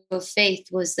into a faith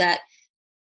was that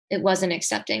it wasn't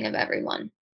accepting of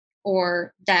everyone,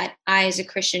 or that I, as a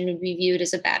Christian, would be viewed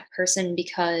as a bad person,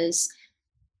 because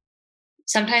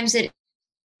sometimes it's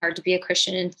hard to be a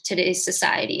Christian in today's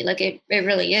society. Like, it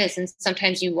really is. And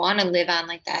sometimes you want to live on,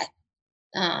 like, that.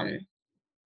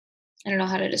 I don't know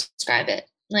how to describe it.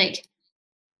 Like,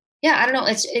 yeah, I don't know.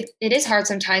 It is hard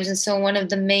sometimes. And so one of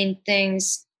the main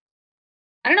things,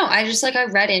 I don't know, I just, like, I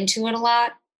read into it a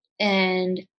lot,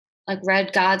 and, like,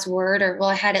 read God's word, or, well,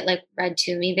 I had it, like, read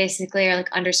to me basically, or,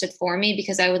 like, understood for me,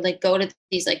 because I would, like, go to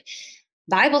these, like,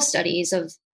 Bible studies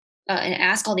of and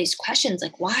ask all these questions,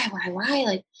 like, why,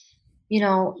 like, you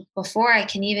know, before I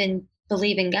can even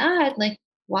believe in God, like,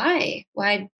 why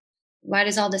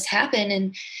does all this happen?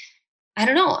 And I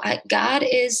don't know, God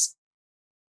is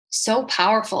so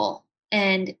powerful.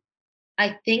 And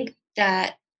I think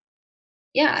that,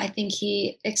 yeah, I think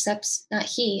he accepts, not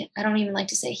he, I don't even like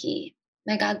to say he,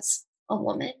 my God's a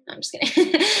woman. No, I'm just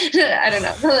kidding. I don't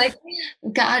know. But, like,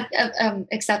 God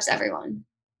accepts everyone.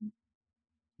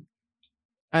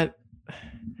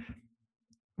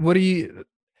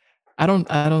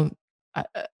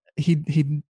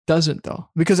 He doesn't, though,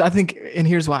 because I think, and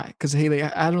here's why, because Haley,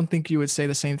 I don't think you would say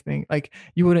the same thing. Like,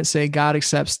 you wouldn't say God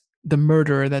accepts the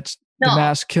murderer, that's the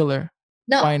mass killer.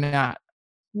 No. Why not?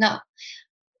 No,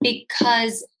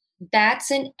 because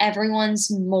that's in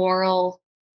everyone's moral,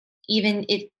 even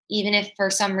if for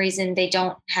some reason they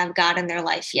don't have God in their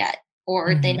life yet,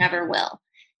 or they never will.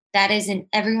 That is in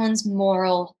everyone's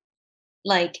moral,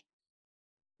 like,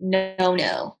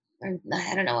 no.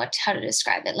 I don't know how to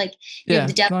describe it. Like, you have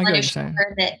the devil on your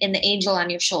shoulder and the angel on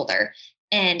your shoulder,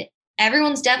 and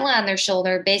everyone's devil on their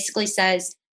shoulder basically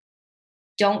says,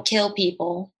 don't kill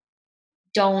people,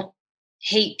 don't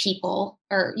hate people,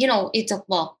 or, you know,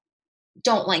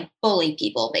 don't, like, bully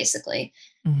people, basically.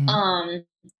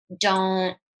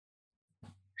 Don't,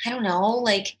 I don't know,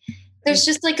 like, there's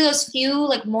just, like, those few,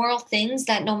 like, moral things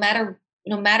that no matter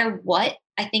what,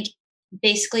 I think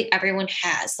basically everyone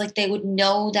has. Like, they would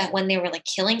know that when they were, like,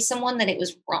 killing someone, that it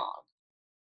was wrong.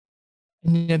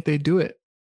 And yet they do it,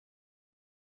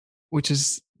 which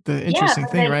is the interesting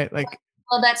thing, right? Like,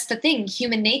 well, that's the thing.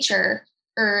 Human nature,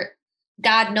 or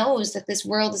God knows that this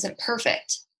world isn't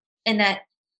perfect, and that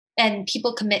and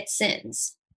people commit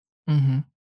sins. Mm-hmm.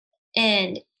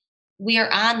 And we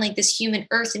are on like this human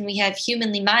earth, and we have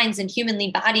humanly minds and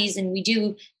humanly bodies, and we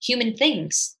do human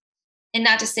things. And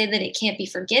not to say that it can't be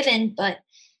forgiven, but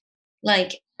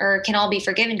like, or can all be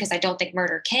forgiven, because I don't think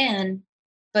murder can,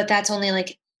 but that's only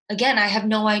like, again, I have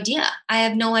no idea. I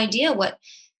have no idea what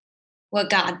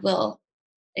God will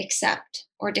accept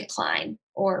or decline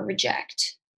or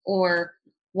reject, or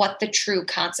what the true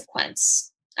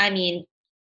consequence. I mean,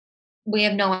 we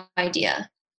have no idea.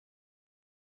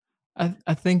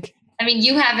 I think. I mean,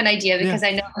 you have an idea, because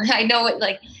I know what,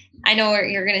 like, I know what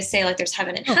you're gonna say. Like, there's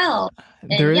heaven and hell.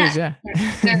 And There is, yeah.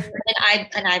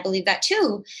 and I believe that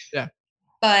too. Yeah.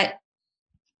 But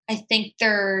I think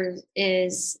there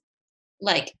is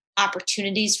like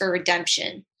opportunities for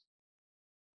redemption.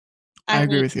 I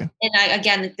agree with you. And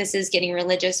again, this is getting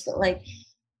religious, but like,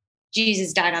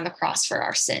 Jesus died on the cross for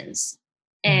our sins.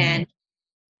 And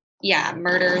yeah,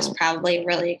 murder is probably a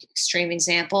really extreme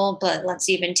example, but let's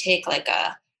even take like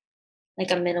a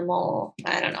minimal,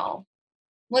 I don't know.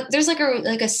 There's like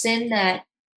a sin that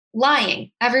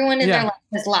lying. Everyone in their life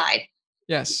has lied.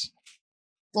 Yes.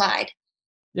 Lied.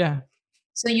 Yeah.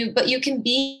 So you can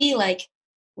be like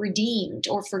redeemed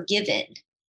or forgiven.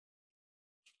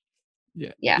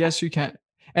 Yeah. Yeah. Yes, you can.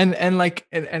 And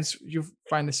you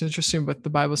find this interesting, but the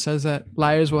Bible says that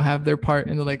liars will have their part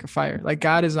in the lake of fire. Like,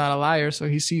 God is not a liar, so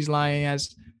he sees lying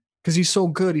as, because he's so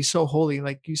good, he's so holy.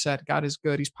 Like you said, God is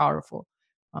good, he's powerful.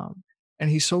 And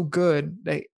he's so good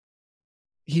that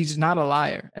he's not a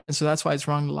liar. And so that's why it's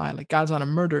wrong to lie. Like, God's not a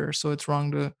murderer, so it's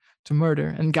wrong to murder.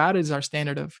 And God is our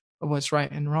standard of what's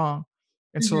right and wrong.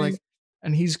 And so like,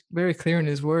 and he's very clear in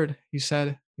his word. He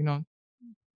said,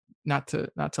 not to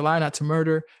lie, not to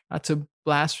murder, not to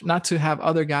blaspheme, not to have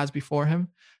other gods before him.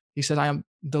 He said, I am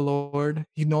the Lord.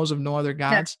 He knows of no other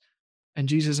gods. Yeah. And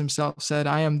Jesus himself said,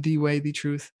 I am the way, the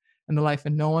truth, and the life,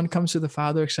 and no one comes to the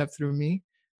Father except through me.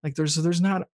 Like, there's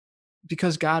not,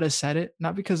 because God has said it,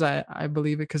 not because I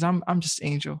believe it, because I'm just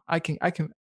angel.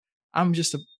 I'm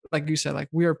just like you said, like,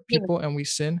 we are people and we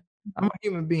sin. I'm a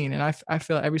human being, and I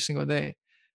feel it every single day.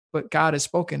 But God has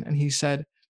spoken, and he said,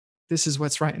 this is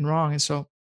what's right and wrong. And so,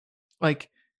 like,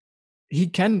 he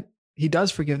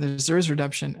does forgive. There is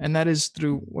redemption, and that is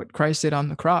through what Christ did on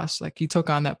the cross. Like, he took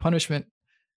on that punishment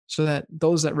so that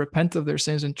those that repent of their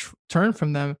sins and turn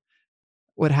from them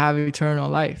would have eternal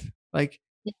life. Like,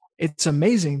 it's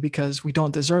amazing because we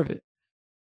don't deserve it.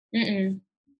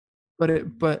 But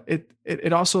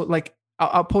it also, like,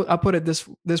 I'll put it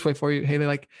this way for you, Haley.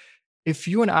 Like, if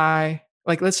you and I,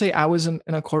 like, let's say I was in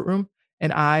a courtroom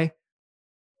and I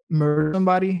murdered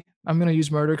somebody. I'm going to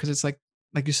use murder because it's like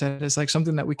you said, it's like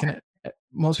something that we can,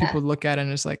 most people look at,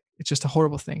 and it's like, it's just a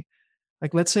horrible thing.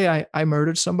 Like, let's say I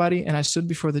murdered somebody and I stood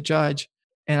before the judge,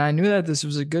 and I knew that this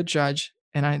was a good judge,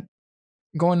 and I,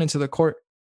 going into the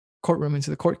courtroom, into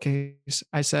the court case,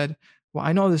 I said, well,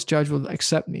 I know this judge will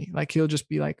accept me. Like, he'll just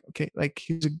be like, okay, like,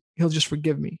 he'll just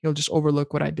forgive me. He'll just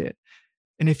overlook what I did.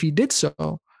 And if he did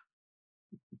so,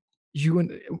 you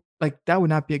would, like, that would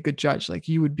not be a good judge. Like,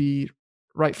 you would be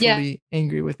rightfully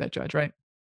angry with that judge, right?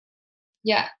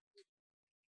 Yeah.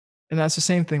 And that's the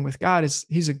same thing with God. Is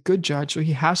he's a good judge, so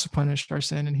he has to punish our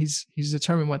sin, and he's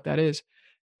determined what that is.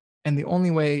 And the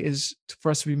only way is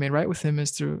for us to be made right with him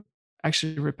is through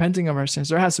actually repenting of our sins.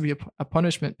 There has to be a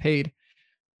punishment paid.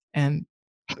 And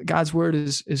God's word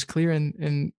is clear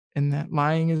in that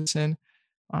lying is a sin,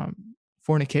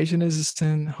 fornication is a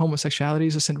sin, homosexuality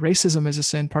is a sin, racism is a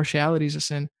sin, partiality is a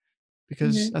sin,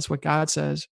 because that's what God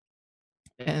says.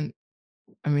 And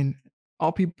I mean,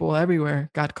 all people everywhere,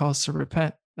 God calls to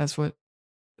repent. That's what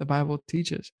the Bible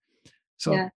teaches.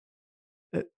 So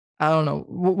I don't know.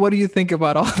 What do you think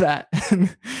about all that?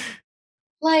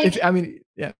 Like,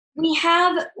 yeah. We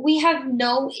have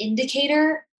no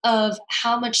indicator of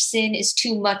how much sin is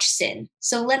too much sin.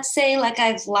 So let's say, like,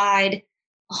 I've lied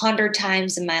 100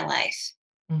 times in my life.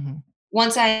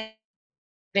 Once I've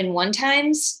been 1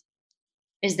 times,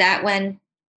 is that when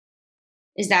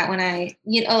I,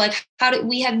 like,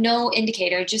 we have no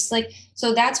indicator, just like,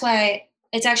 so that's why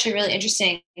it's actually really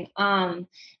interesting. Have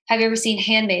you ever seen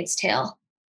Handmaid's Tale?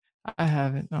 I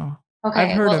haven't, no. Okay.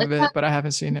 I've heard of it, but I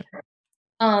haven't seen it.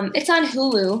 It's on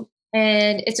Hulu,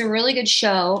 and it's a really good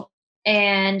show.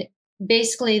 And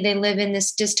basically they live in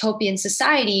this dystopian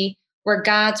society where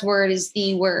God's word is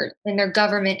the word and their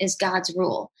government is God's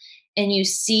rule. And you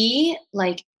see,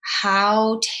 like,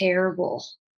 how terrible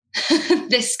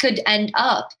this could end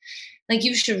up. Like,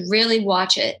 you should really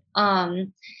watch it.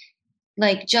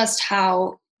 Like, just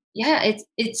how,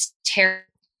 it's terrible.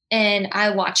 And I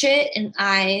watch it and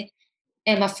I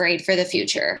am afraid for the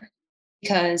future.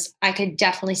 because I could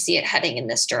definitely see it heading in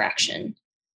this direction.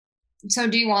 So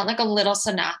do you want like a little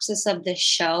synopsis of this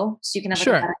show so you can have like,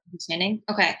 Sure. a better understanding?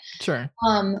 Okay. Sure.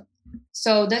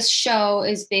 So this show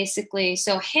is basically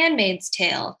Handmaid's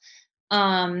Tale.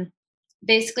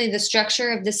 Basically the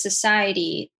structure of the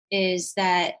society is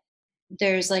that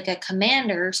there's like a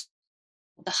commander,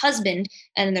 the husband,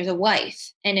 and then there's a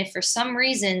wife. And if for some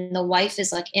reason the wife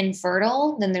is like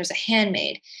infertile, then there's a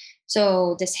handmaid.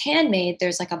 So this handmaid,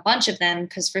 there's like a bunch of them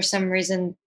because for some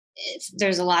reason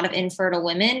there's a lot of infertile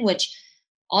women, which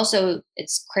also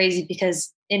it's crazy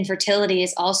because infertility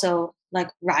is also like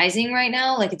rising right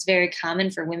now. Like it's very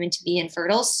common for women to be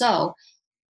infertile. So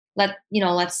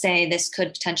let's say this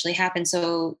could potentially happen.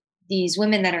 So these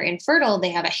women that are infertile, they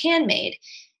have a handmaid,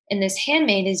 and this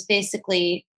handmaid is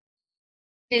basically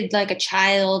like a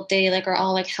child. They like are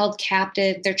all like held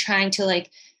captive. They're trying to like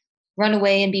run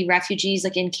away and be refugees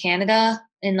like in Canada.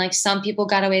 And like some people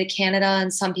got away to Canada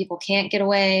and some people can't get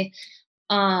away.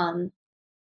 And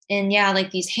yeah,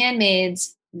 like these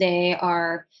handmaids, they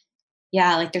are,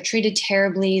 yeah, like they're treated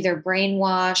terribly. They're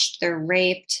brainwashed. They're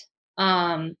raped.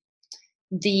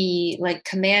 The like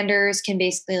commanders can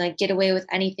basically like get away with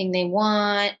anything they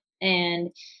want.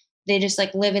 And they just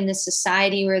like live in this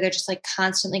society where they're just like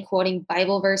constantly quoting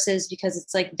Bible verses because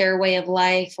it's like their way of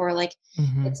life, or like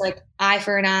it's like eye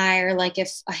for an eye, or like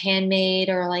if a handmaid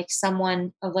or like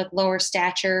someone of like lower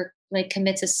stature like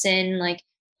commits a sin, like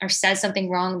or says something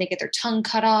wrong, they get their tongue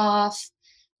cut off.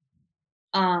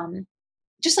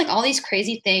 Just like all these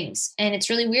crazy things. And it's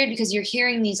really weird because you're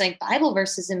hearing these like Bible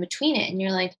verses in between it and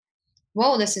you're like,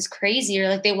 whoa, this is crazy. Or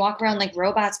like they walk around like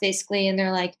robots basically, and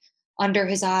they're like, under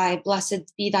his eye,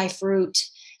 blessed be thy fruit,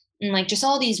 and like just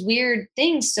all these weird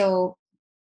things. So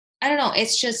I don't know.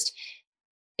 It's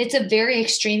a very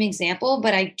extreme example,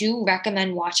 but I do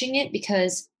recommend watching it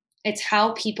because it's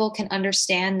how people can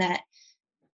understand that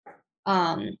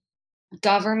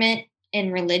government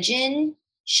and religion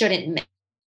shouldn't mix.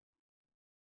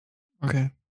 Okay.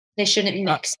 They shouldn't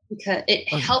mix because it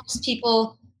helps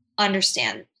people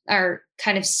understand or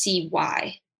kind of see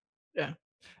why. Yeah.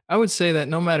 I would say that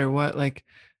no matter what, like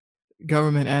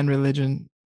government and religion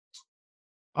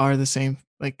are the same,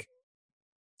 like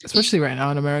especially right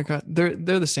now in America, they're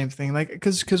the same thing. Like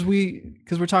because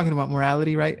we're talking about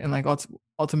morality, right? And like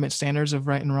ultimate standards of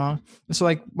right and wrong. And so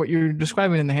like what you're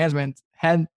describing in the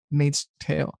Handmaid's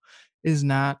Tale is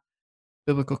not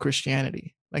biblical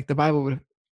Christianity. Like the Bible would,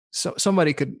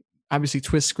 somebody could obviously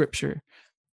twist scripture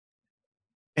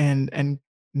and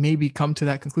maybe come to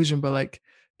that conclusion, but like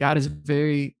God has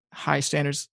very high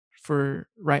standards for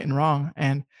right and wrong,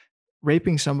 and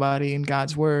raping somebody in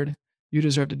God's word, you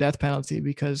deserve the death penalty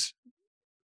because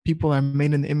people are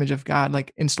made in the image of God.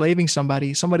 Like enslaving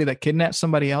somebody that kidnaps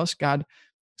somebody else, God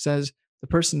says the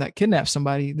person that kidnaps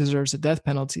somebody deserves a death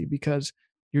penalty because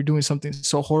you're doing something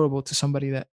so horrible to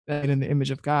somebody that in the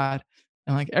image of God.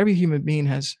 And like every human being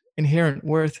has inherent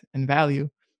worth and value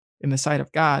in the sight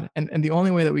of God. And the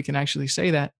only way that we can actually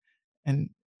say that and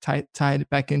tie it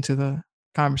back into the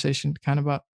conversation kind of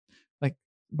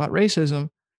about racism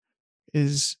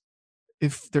is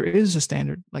if there is a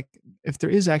standard, like if there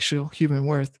is actual human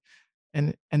worth,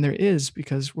 and there is,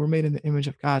 because we're made in the image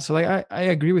of God. So like I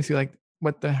agree with you, like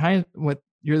what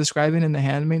you're describing in The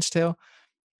Handmaid's Tale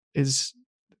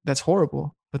that's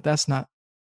horrible, but that's not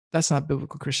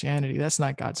biblical Christianity. That's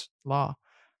not God's law.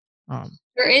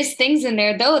 There is things in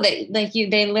there though that like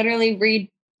they literally read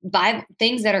Bible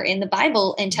things that are in the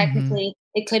Bible, and technically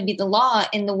it could be the law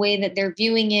in the way that they're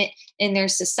viewing it in their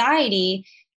society.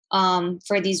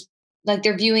 For these, like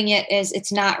they're viewing it as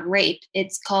it's not rape.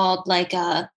 It's called like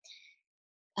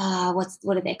what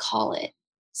do they call it?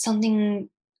 Something,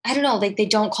 I don't know, like they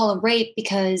don't call it rape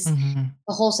because the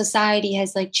whole society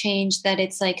has like changed that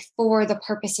it's like for the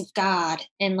purpose of God,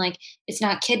 and like it's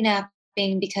not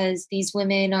kidnapping because these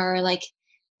women are like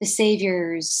the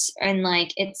saviors, and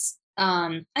like it's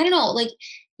I don't know, like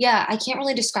yeah, I can't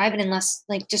really describe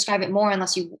it more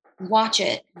unless you watch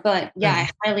it, but yeah, I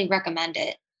highly recommend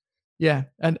it. Yeah,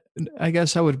 and I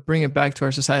guess I would bring it back to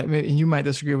our society. Maybe you might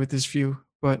disagree with this view,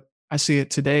 but I see it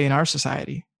today in our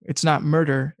society. It's not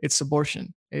murder, it's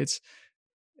abortion.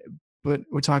 But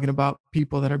we're talking about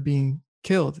people that are being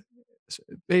killed,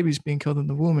 babies being killed in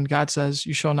the womb, and God says,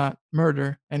 "You shall not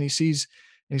murder." And He says,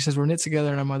 "We're knit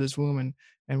together in our mother's womb,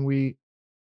 and we're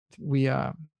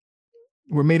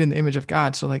made in the image of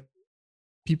God." So like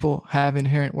people have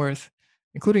inherent worth,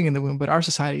 including in the womb. But our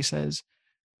society says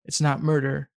it's not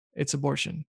murder, it's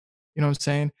abortion. You know what I'm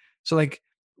saying? So like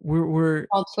we're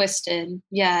all twisted.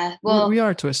 Yeah. Well, we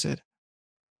are twisted.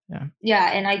 Yeah.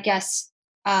 Yeah. And I guess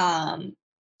the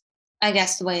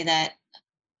way that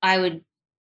I would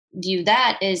view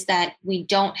that is that we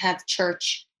don't have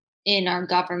church in our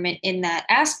government in that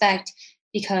aspect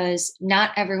because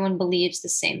not everyone believes the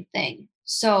same thing.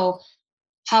 So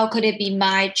how could it be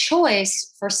my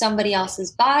choice for somebody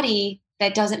else's body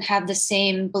that doesn't have the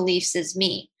same beliefs as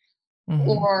me? Mhm.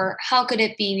 Or how could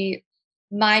it be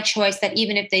my choice that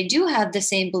even if they do have the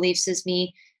same beliefs as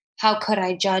me, how could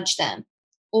I judge them?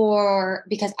 Or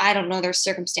because I don't know their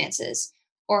circumstances?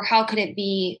 Or how could it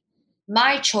be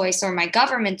my choice or my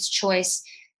government's choice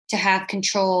to have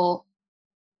control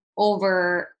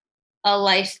over a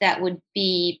life that would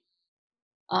be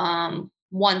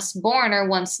once born or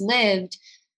once lived,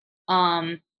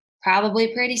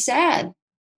 probably pretty sad.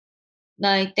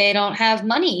 Like they don't have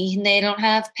money and they don't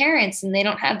have parents and they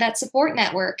don't have that support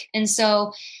network. And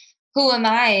so who am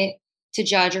I to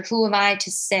judge or who am I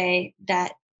to say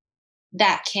that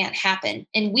that can't happen?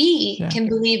 And we can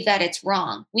believe that it's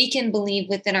wrong. We can believe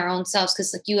within our own selves,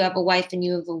 because like you have a wife and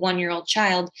you have a 1-year-old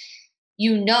child,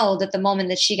 you know that the moment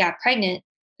that she got pregnant,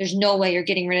 there's no way you're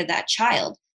getting rid of that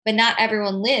child. But not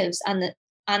everyone lives on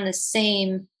that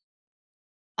same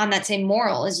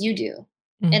moral as you do.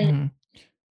 Mm-hmm.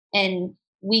 And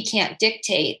we can't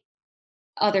dictate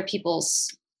other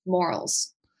people's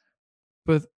morals.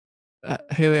 But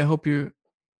Haley, I hope you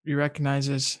recognize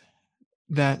this,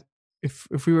 that if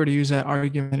we were to use that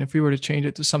argument, if we were to change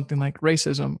it to something like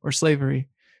racism or slavery,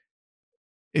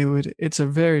 it's a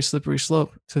very slippery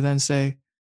slope to then say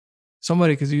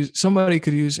somebody could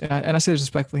use, and I say this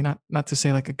respectfully, not to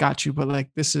say like I got you, but like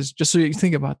this is just so you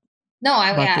think about.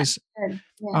 This.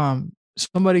 Yeah.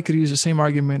 Somebody could use the same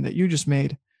argument that you just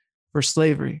made for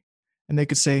slavery, and they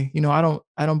could say,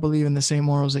 I don't believe in the same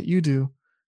morals that you do,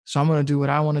 so I'm going to do what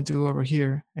I want to do over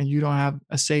here, and you don't have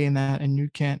a say in that, and you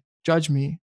can't judge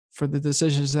me for the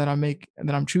decisions that I make and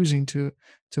that I'm choosing to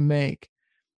make.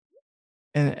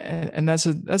 And that's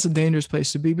a dangerous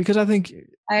place to be, because I think,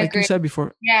 like agree. you said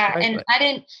before, yeah,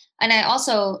 right? and I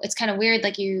also, it's kind of weird,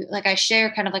 like I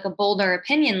share kind of like a bolder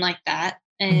opinion like that,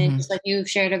 and just like you've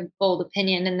shared a bold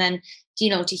opinion, and then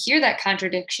to hear that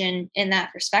contradiction in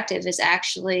that perspective is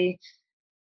actually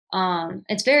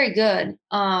it's very good.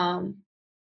 I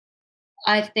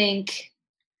think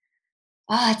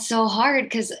it's so hard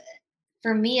because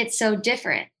for me it's so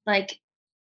different. Like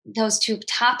those two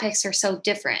topics are so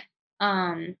different.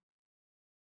 And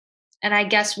I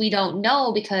guess we don't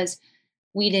know because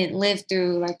we didn't live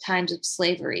through like times of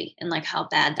slavery and like how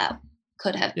bad that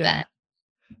could have been.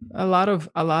 A lot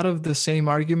of the same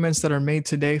arguments that are made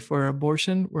today for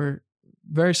abortion were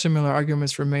very similar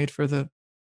arguments were made for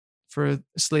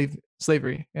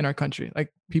slavery in our country.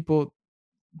 Like people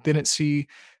didn't see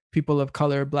people of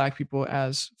color, Black people,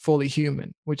 as fully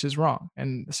human, which is wrong.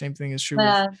 And the same thing is true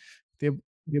with the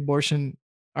abortion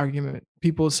argument.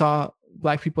 People saw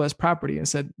Black people as property and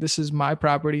said, "This is my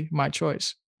property, my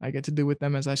choice. I get to do with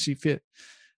them as I see fit."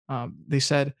 They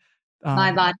said,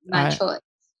 "My body, my choice."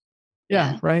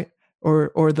 Yeah, right.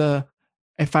 Or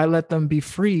if I let them be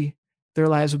free, their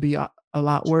lives would be a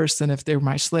lot worse than if they're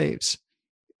my slaves.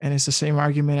 And it's the same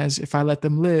argument as if I let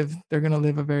them live, they're going to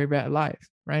live a very bad life,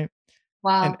 right?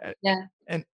 Wow.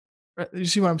 And you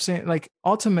see what I'm saying? Like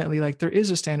ultimately, like there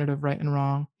is a standard of right and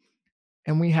wrong,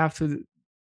 and we have to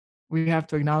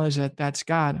acknowledge that that's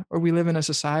God. Or we live in a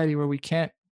society where we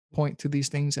can't point to these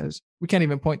things we can't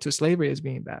even point to slavery as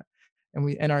being bad,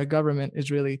 and our government is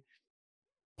really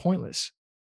pointless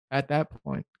at that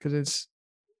point, because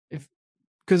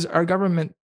our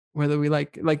government, whether we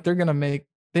like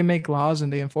they make laws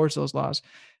and they enforce those laws,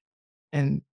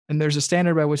 and there's a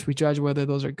standard by which we judge whether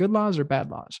those are good laws or bad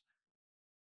laws.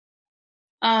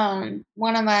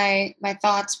 One of my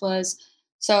thoughts was,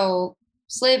 so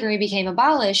slavery became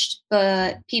abolished,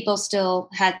 but people still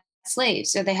had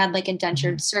slaves, so they had like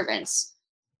indentured servants.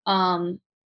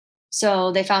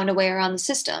 So they found a way around the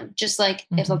system. Just like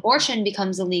if abortion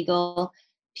becomes illegal,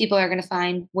 people are going to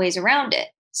find ways around it.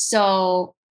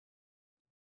 So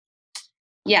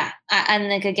yeah, and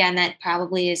like again, that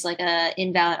probably is like a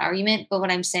invalid argument. But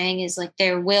what I'm saying is like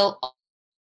there will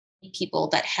be people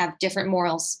that have different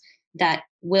morals that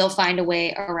will find a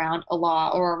way around a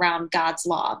law or around God's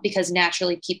law, because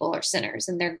naturally people are sinners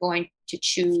and they're going to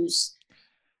choose.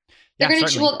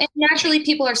 Naturally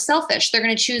people are selfish. They're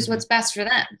going to choose what's best for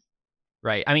them.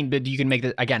 Right. I mean, but you can make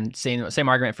the same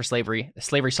argument for slavery.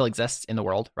 Slavery still exists in the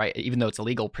world, right? Even though it's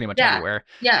illegal pretty much everywhere,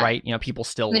 right? People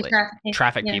still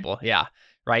traffic people. Yeah.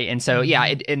 Right. And so,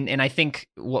 and I think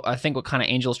what kind of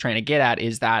Angel's trying to get at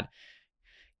is that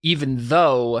even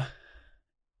though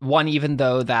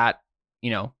that,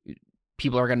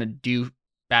 people are going to do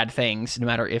bad things, no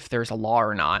matter if there's a law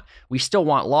or not, we still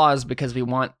want laws because we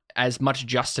want as much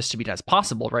justice to be done as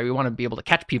possible, right? We want to be able to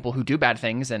catch people who do bad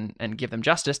things and give them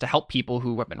justice to help people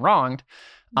who have been wronged.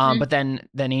 But then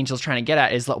Angel's trying to get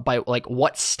at is by like,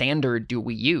 what standard do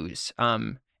we use?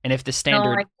 And if the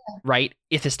standard, right,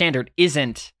 if the standard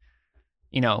isn't,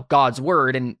 God's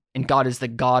word and God is the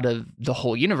God of the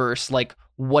whole universe, like,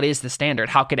 what is the standard?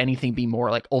 How could anything be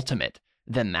more like ultimate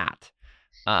than that?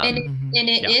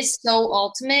 It is so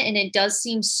ultimate, and it does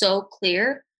seem so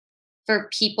clear for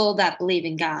people that believe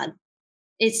in God.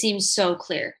 It seems so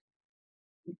clear.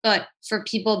 But for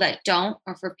people that don't,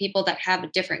 or for people that have a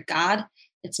different God,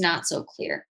 it's not so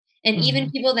clear. And even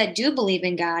people that do believe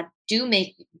in God do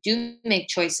make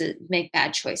choices, make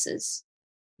bad choices.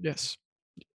 Yes,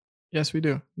 we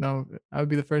do. No, I would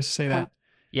be the first to say that.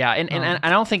 Yeah, and I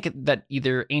don't think that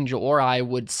either Angel or I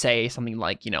would say something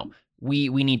like, we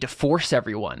need to force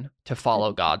everyone to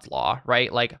follow God's law,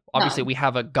 right? Like, obviously we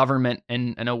have a government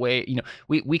and a way,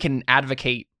 we can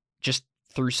advocate just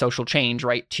through social change,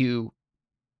 right? To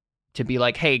be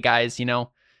like, hey guys,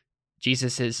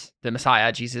 Jesus is the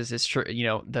Messiah. Jesus is true,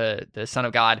 the Son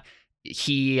of God.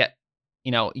 He,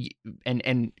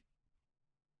 and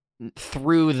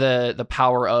through the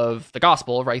power of the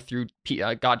gospel, right? Through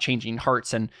God changing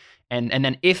hearts and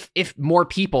then if more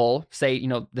people say,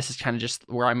 this is kind of just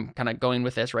where I'm kind of going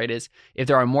with this, right? Is if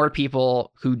there are more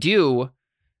people who do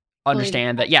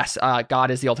understand that, yes,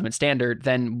 God is the ultimate standard,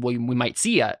 then we might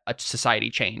see a society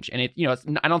change. And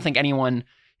I don't think anyone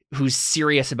who's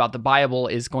serious about the Bible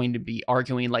is going to be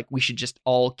arguing like we should just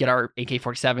all get our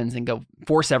AK-47s and go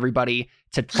force everybody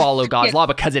to follow God's law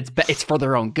because it's for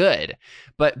their own good.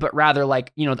 But rather,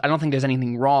 like, I don't think there's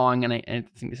anything wrong, and I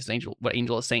think this is what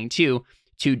Angel is saying too,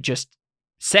 to just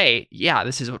say, yeah,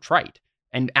 this is what's right,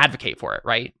 and advocate for it,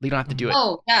 right? We don't have to do it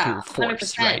through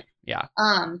force, 100%. Right? Yeah.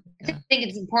 I think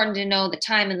it's important to know the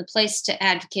time and the place to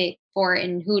advocate for it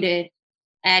and who to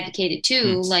advocate it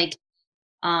to. Like,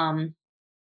 I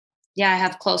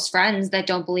have close friends that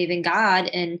don't believe in God,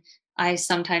 and I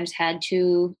sometimes had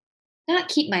to not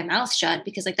keep my mouth shut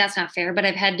because, like, that's not fair, but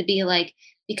I've had to be like,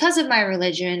 because of my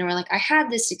religion, or like, I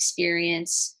had this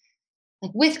experience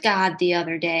like with God the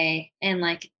other day, and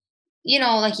like,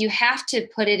 like, you have to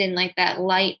put it in like that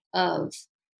light of,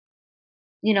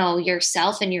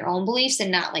 yourself and your own beliefs,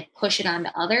 and not like push it onto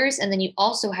others. And then you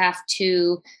also have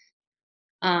to,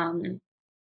 like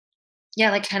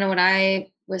kind of what I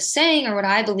was saying, or what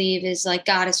I believe is like,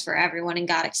 God is for everyone, and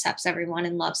God accepts everyone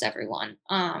and loves everyone.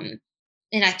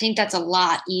 And I think that's a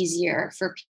lot easier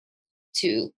for people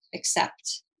to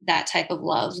accept that type of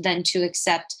love than to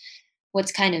accept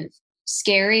what's kind of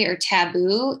scary or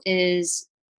taboo is,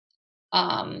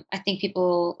 I think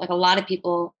people, like a lot of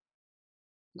people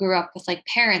grew up with like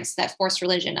parents that forced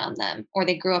religion on them, or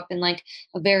they grew up in like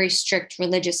a very strict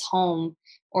religious home,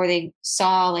 or they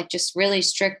saw like just really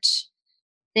strict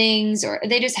things, or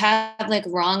they just have like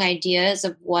wrong ideas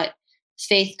of what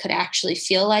faith could actually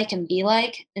feel like and be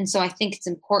like. And so I think it's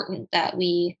important that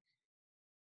we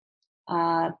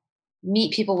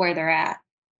meet people where they're at.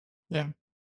 Yeah.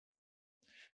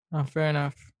 Oh, fair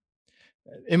enough.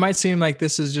 It might seem like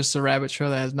this is just a rabbit trail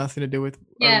that has nothing to do with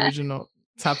our original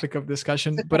topic of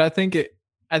discussion, but I think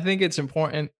it's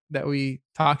important that we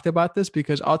talked about this,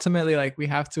 because ultimately, like, we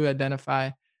have to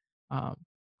identify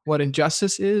what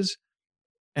injustice is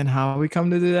and how we come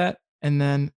to do that, and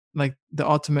then like the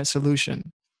ultimate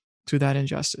solution to that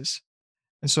injustice.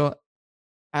 And so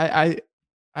I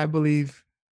believe,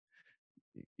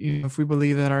 if we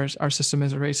believe that our system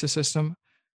is a racist system,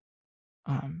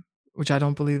 which I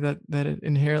don't believe that it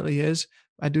inherently is,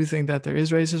 I do think that there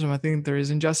is racism. I think there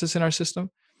is injustice in our system.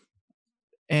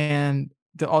 And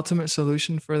the ultimate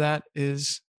solution for that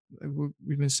is,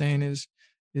 we've been saying,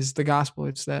 is the gospel.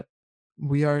 It's that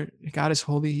God is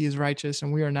holy, he is righteous,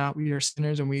 and we are not. We are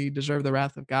sinners, and we deserve the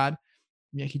wrath of God.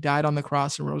 Yet he died on the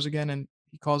cross and rose again, and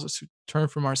he calls us to turn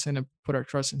from our sin and put our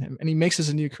trust in him. And he makes us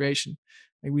a new creation.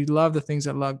 Like, we love the things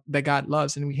that God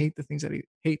loves, and we hate the things that he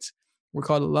hates. We're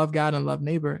called to love God and love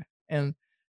neighbor. And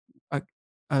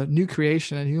a new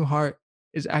creation, a new heart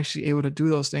is actually able to do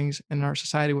those things, and our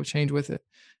society will change with it.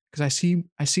 Because I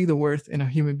see the worth in a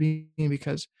human being,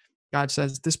 because God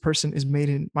says this person is made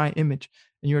in my image,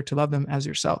 and you are to love them as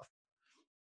yourself.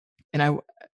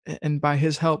 And by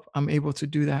his help, I'm able to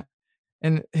do that.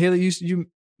 And Haley, you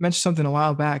mentioned something a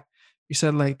while back. You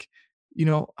said, like,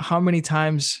 how many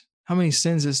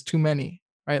sins is too many,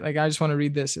 right? Like, I just want to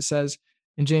read this. It says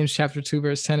in James chapter 2,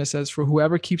 verse 10, it says, "For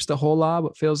whoever keeps the whole law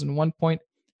but fails in one point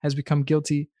has become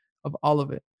guilty of all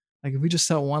of it." Like, if we just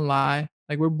tell one lie,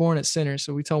 like, we're born as sinners,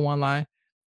 so we tell one lie,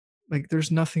 like,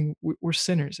 there's nothing, we're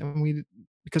sinners. And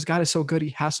because God is so good, he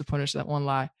has to punish that one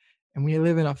lie. And we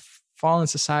live in a fallen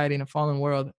society and a fallen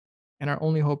world, and our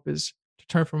only hope is to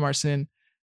turn from our sin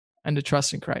and to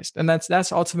trust in Christ. And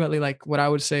that's ultimately like what I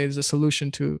would say is the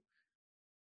solution to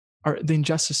the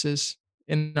injustices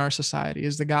in our society,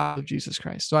 is the God of Jesus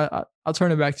Christ. So I'll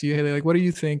turn it back to you, Haley. Like, what do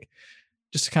you think,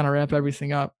 just to kind of wrap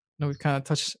everything up? We've kind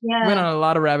of went on a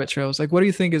lot of rabbit trails. Like, what do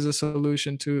you think is the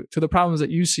solution to the problems that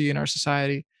you see in our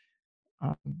society?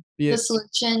 The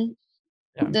solution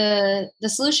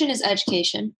is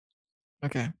education.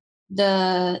 Okay.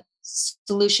 The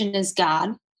solution is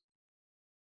God.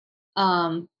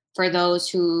 For those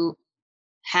who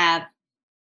have,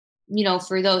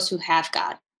 for those who have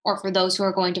God, or for those who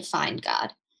are going to find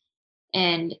God.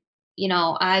 And,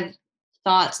 I've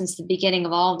thought since the beginning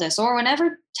of all of this, or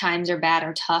whenever times are bad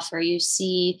or tough, or you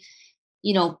see,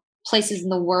 places in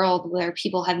the world where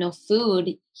people have no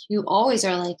food, you always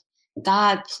are like,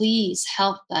 God, please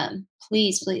help them.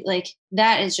 Please. Like,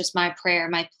 that is just my prayer,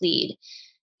 my plead.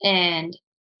 And,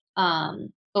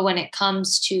 but when it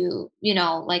comes to,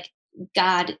 like,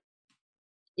 God,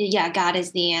 God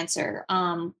is the answer.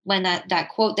 When that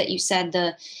quote that you said,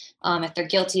 if they're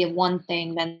guilty of one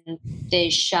thing, then they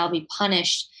shall be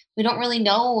punished. We don't really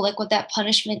know like what that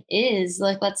punishment is.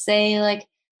 Like, let's say like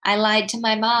I lied to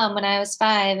my mom when I was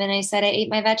 5 and I said I ate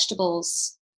my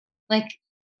vegetables. Like,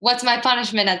 what's my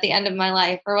punishment at the end of my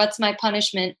life? Or what's my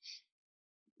punishment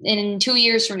in 2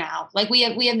 years from now? Like, we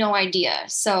have no idea.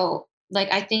 So like,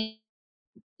 I think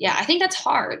that's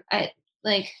hard.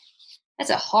 That's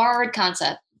a hard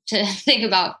concept to think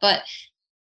about, but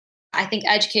I think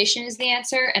education is the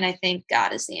answer, and I think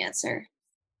God is the answer.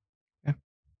 Yeah.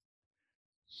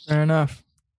 Fair enough.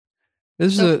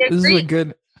 This is a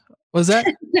good. Was that?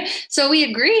 So we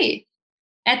agree.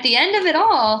 At the end of it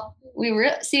all,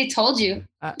 I told you.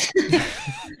 I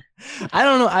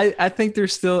don't know. I think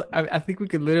there's still. I think we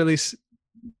could literally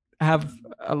have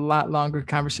a lot longer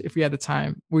conversation if we had the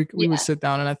time. We would sit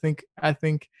down, and I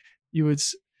think you would.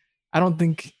 I don't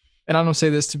think, and I don't say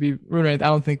this to be rude or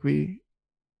anything,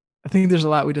 I think there's a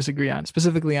lot we disagree on,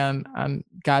 specifically on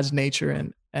God's nature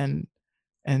and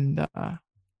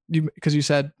because you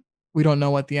said we don't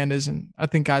know what the end is, and I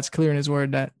think God's clear in His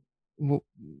Word that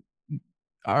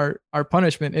our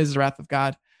punishment is the wrath of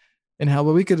God in hell.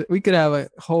 But we could have a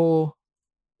whole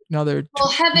another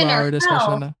 2-hour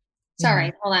discussion on that.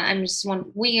 Sorry, hold on. I'm just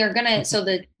one. We are gonna. So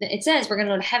it says we're gonna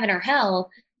go to heaven or hell.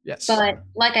 Yes. But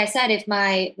like I said, if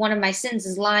one of my sins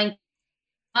is lying,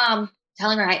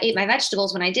 telling her I ate my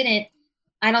vegetables when I didn't,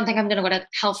 I don't think I'm going to go to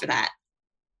hell for that.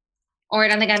 Or I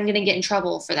don't think I'm going to get in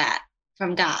trouble for that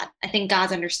from God. I think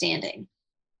God's understanding.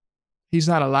 He's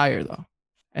not a liar though.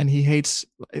 And he hates,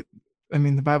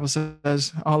 the Bible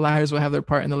says all liars will have their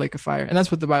part in the lake of fire. And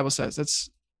that's what the Bible says.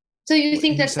 So you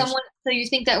think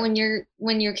that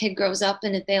when your kid grows up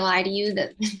and if they lie to you,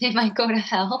 that they might go to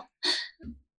hell?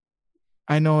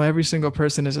 I know every single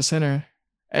person is a sinner.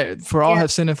 For all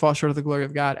have sinned and fall short of the glory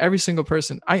of God. Every single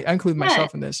person. I include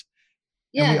myself in this.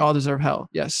 Yeah. And we all deserve hell.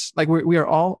 Yes. Like we are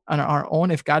all on our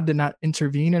own. If God did not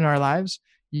intervene in our lives,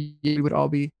 we would all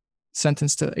be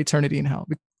sentenced to eternity in hell,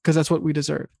 because that's what we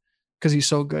deserve, because He's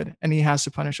so good and He has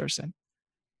to punish our sin.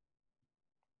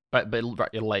 But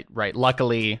right.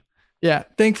 Luckily. Yeah.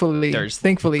 Thankfully.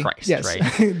 Christ, yes. Right?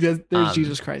 there's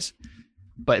Jesus Christ.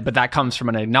 But that comes from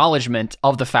an acknowledgement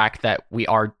of the fact that we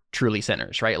are truly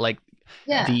sinners, right? Like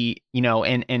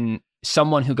and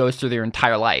someone who goes through their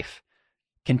entire life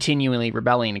continually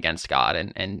rebelling against God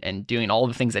and doing all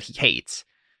the things that He hates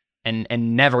and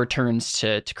never turns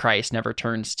to Christ, never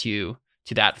turns to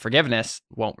that forgiveness,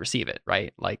 won't receive it,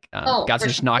 right? Like God's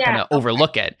just not going to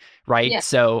overlook it, right? Yeah.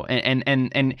 So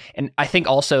and I think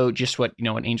also just what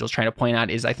what Angel's trying to point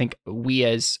out is I think we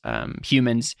as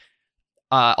humans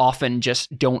often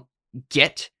just don't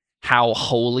get how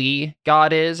holy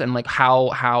God is, and like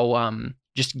how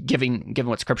just given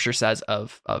what Scripture says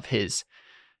of His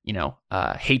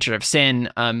hatred of sin.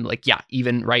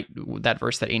 Even right, that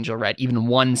verse that Angel read, even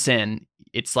one sin,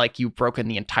 it's like you've broken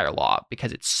the entire law,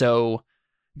 because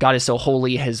God is so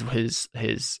holy.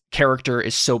 His character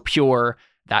is so pure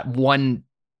that one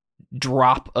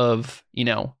drop of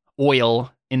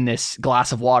oil in this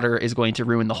glass of water is going to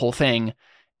ruin the whole thing,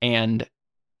 and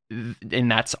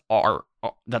that's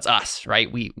us,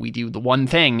 right? We do the one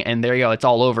thing and there you go, it's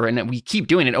all over, and we keep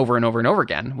doing it over and over and over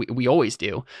again. We always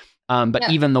do. But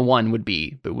even the one would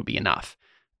be enough.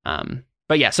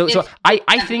 But yeah, so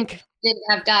I think we didn't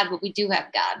have God, but we do have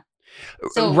God.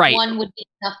 So right. One would be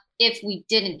enough if we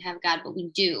didn't have God, but we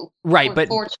do. Right, We're but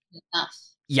fortunate enough.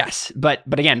 Yes, but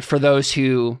again, for those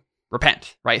who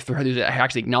repent, right, for those who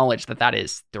actually acknowledge that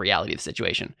is the reality of the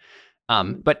situation.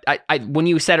 But I when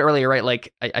you said earlier, right,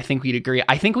 like I think we'd agree.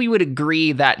 I think we would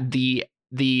agree that the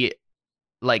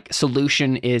like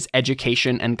solution is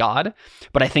education and God,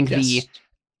 but I think the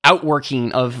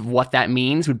outworking of what that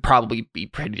means would probably be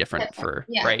pretty different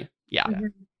right? Yeah.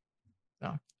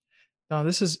 No,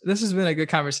 this has been a good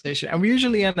conversation, and we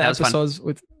usually end the episodes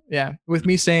with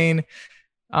me saying,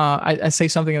 I say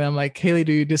something and I'm like, Haley,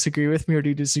 do you disagree with me or do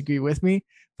you disagree with me?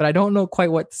 But I don't know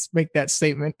quite what to make that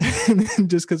statement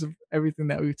just because of everything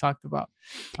that we've talked about.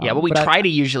 What we try to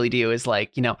usually do is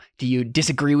like, do you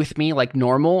disagree with me like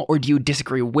normal, or do you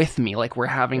disagree with me like we're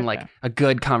having like a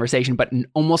good conversation? But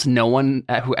almost no one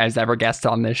who has ever guessed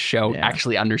on this show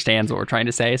actually understands what we're trying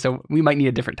to say. So we might need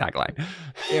a different tagline.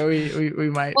 Yeah, we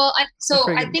might. Well, I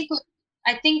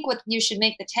think what you should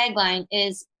make the tagline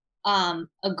is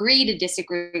agree to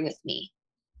disagree with me.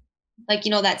 Like,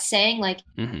 that saying, like,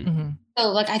 so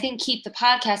like, I think keep the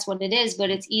podcast what it is,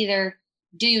 but it's either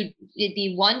it'd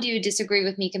be 1, do you disagree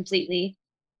with me completely?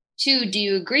 2, do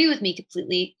you agree with me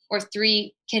completely? Or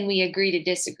 3, can we agree to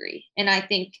disagree? And I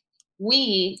think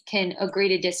we can agree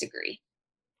to disagree.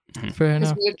 Fair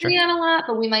enough. We agree on a lot,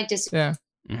 but we might disagree.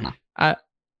 Yeah.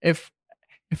 If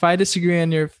I disagree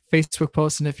on your Facebook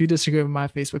post, and if you disagree with my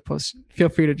Facebook post, feel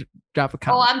free to drop a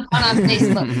comment. Oh, I'm done on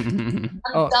Facebook.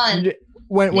 I'm done.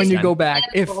 When you go back,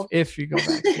 if you go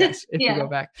back, yes, if you go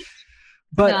back.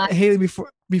 But Haley,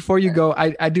 before you go,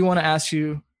 I do want to ask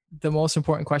you the most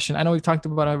important question. I know we've talked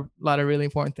about a lot of really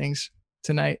important things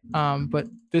tonight, but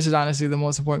this is honestly the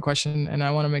most important question, and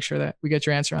I want to make sure that we get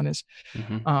your answer on this.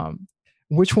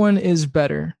 Which one is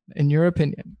better, in your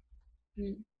opinion,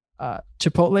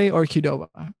 Chipotle or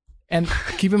Qdoba? And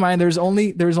keep in mind, there's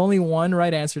only one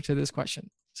right answer to this question.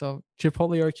 So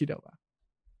Chipotle or Qdoba?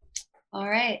 All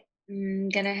right. I'm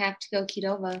gonna have to go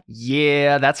Qdoba.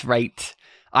 Yeah, that's right.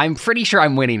 I'm pretty sure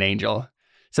I'm winning, Angel.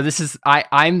 So this is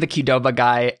I'm the Qdoba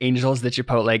guy. Angel's the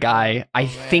Chipotle guy. I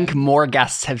think more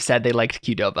guests have said they liked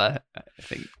Qdoba. I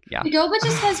think, yeah. Qdoba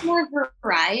just has more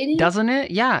variety, doesn't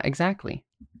it? Yeah, exactly.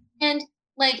 And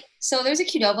like, so there's a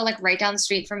Qdoba like right down the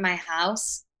street from my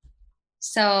house,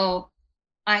 so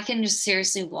I can just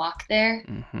seriously walk there.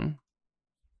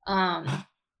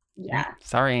 Yeah.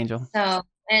 Sorry, Angel. So.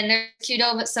 And there's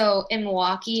Qdoba. So in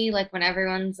Milwaukee, like when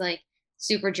everyone's like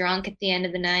super drunk at the end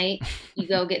of the night, you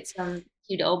go get some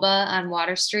Qdoba on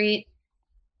Water Street.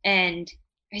 And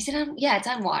is it on? Yeah, it's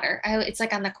on Water. It's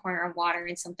like on the corner of Water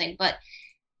and something.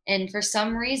 And for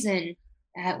some reason,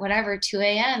 at 2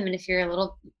 a.m., and if you're a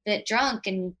little bit drunk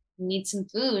and need some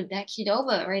food, that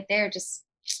Qdoba right there it just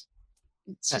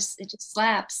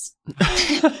slaps.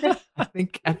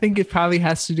 I think it probably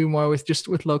has to do more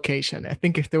with location. I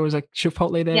think if there was a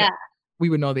Chipotle there, we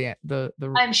would know the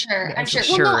I'm sure. Well,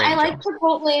 no, I like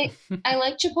Chipotle. I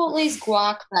like Chipotle's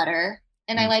guac better,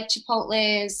 and I like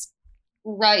Chipotle's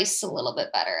rice a little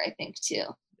bit better, I think too.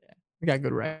 Yeah, we got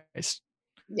good rice.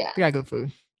 Yeah, we got good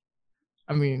food.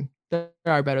 I mean, they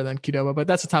are better than Qdoba, but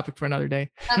that's a topic for another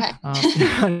day. Okay.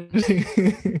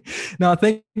 No,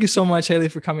 thank you so much, Haley,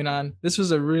 for coming on. This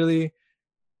was a really,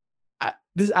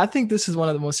 I think this is one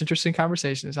of the most interesting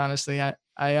conversations. Honestly,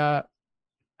 I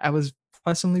was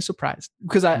pleasantly surprised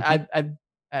because I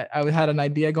had an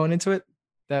idea going into it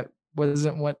that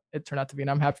wasn't what it turned out to be,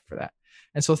 and I'm happy for that.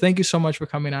 And so, thank you so much for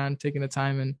coming on, taking the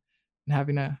time, and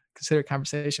having a considered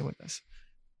conversation with us.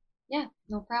 Yeah,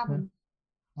 no problem.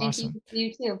 Yeah. Awesome. Thank you.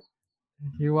 You too.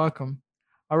 You're welcome.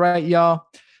 All right, y'all.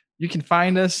 You can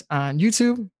find us on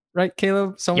YouTube, right,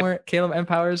 Caleb? Somewhere, Caleb M.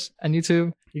 Powers on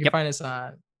YouTube. You can find us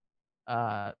on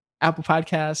Apple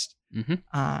Podcast,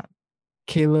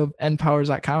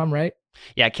 CalebNPowers.com, right?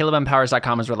 Yeah,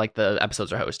 CalebNPowers.com is where like the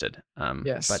episodes are hosted.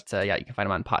 Yes. But you can find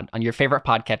them on your favorite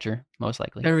podcatcher, most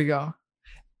likely. There we go.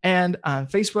 And on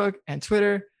Facebook and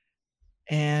Twitter.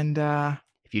 And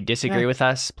if you disagree with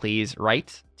us, please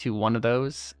write to one of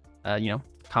those,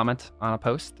 comment on a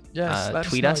post. Yes,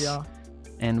 tweet us, y'all.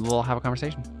 And we'll have a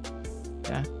conversation.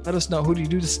 Yeah, let us know who do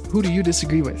you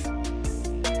disagree with.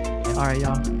 All right,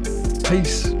 y'all.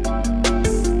 Peace.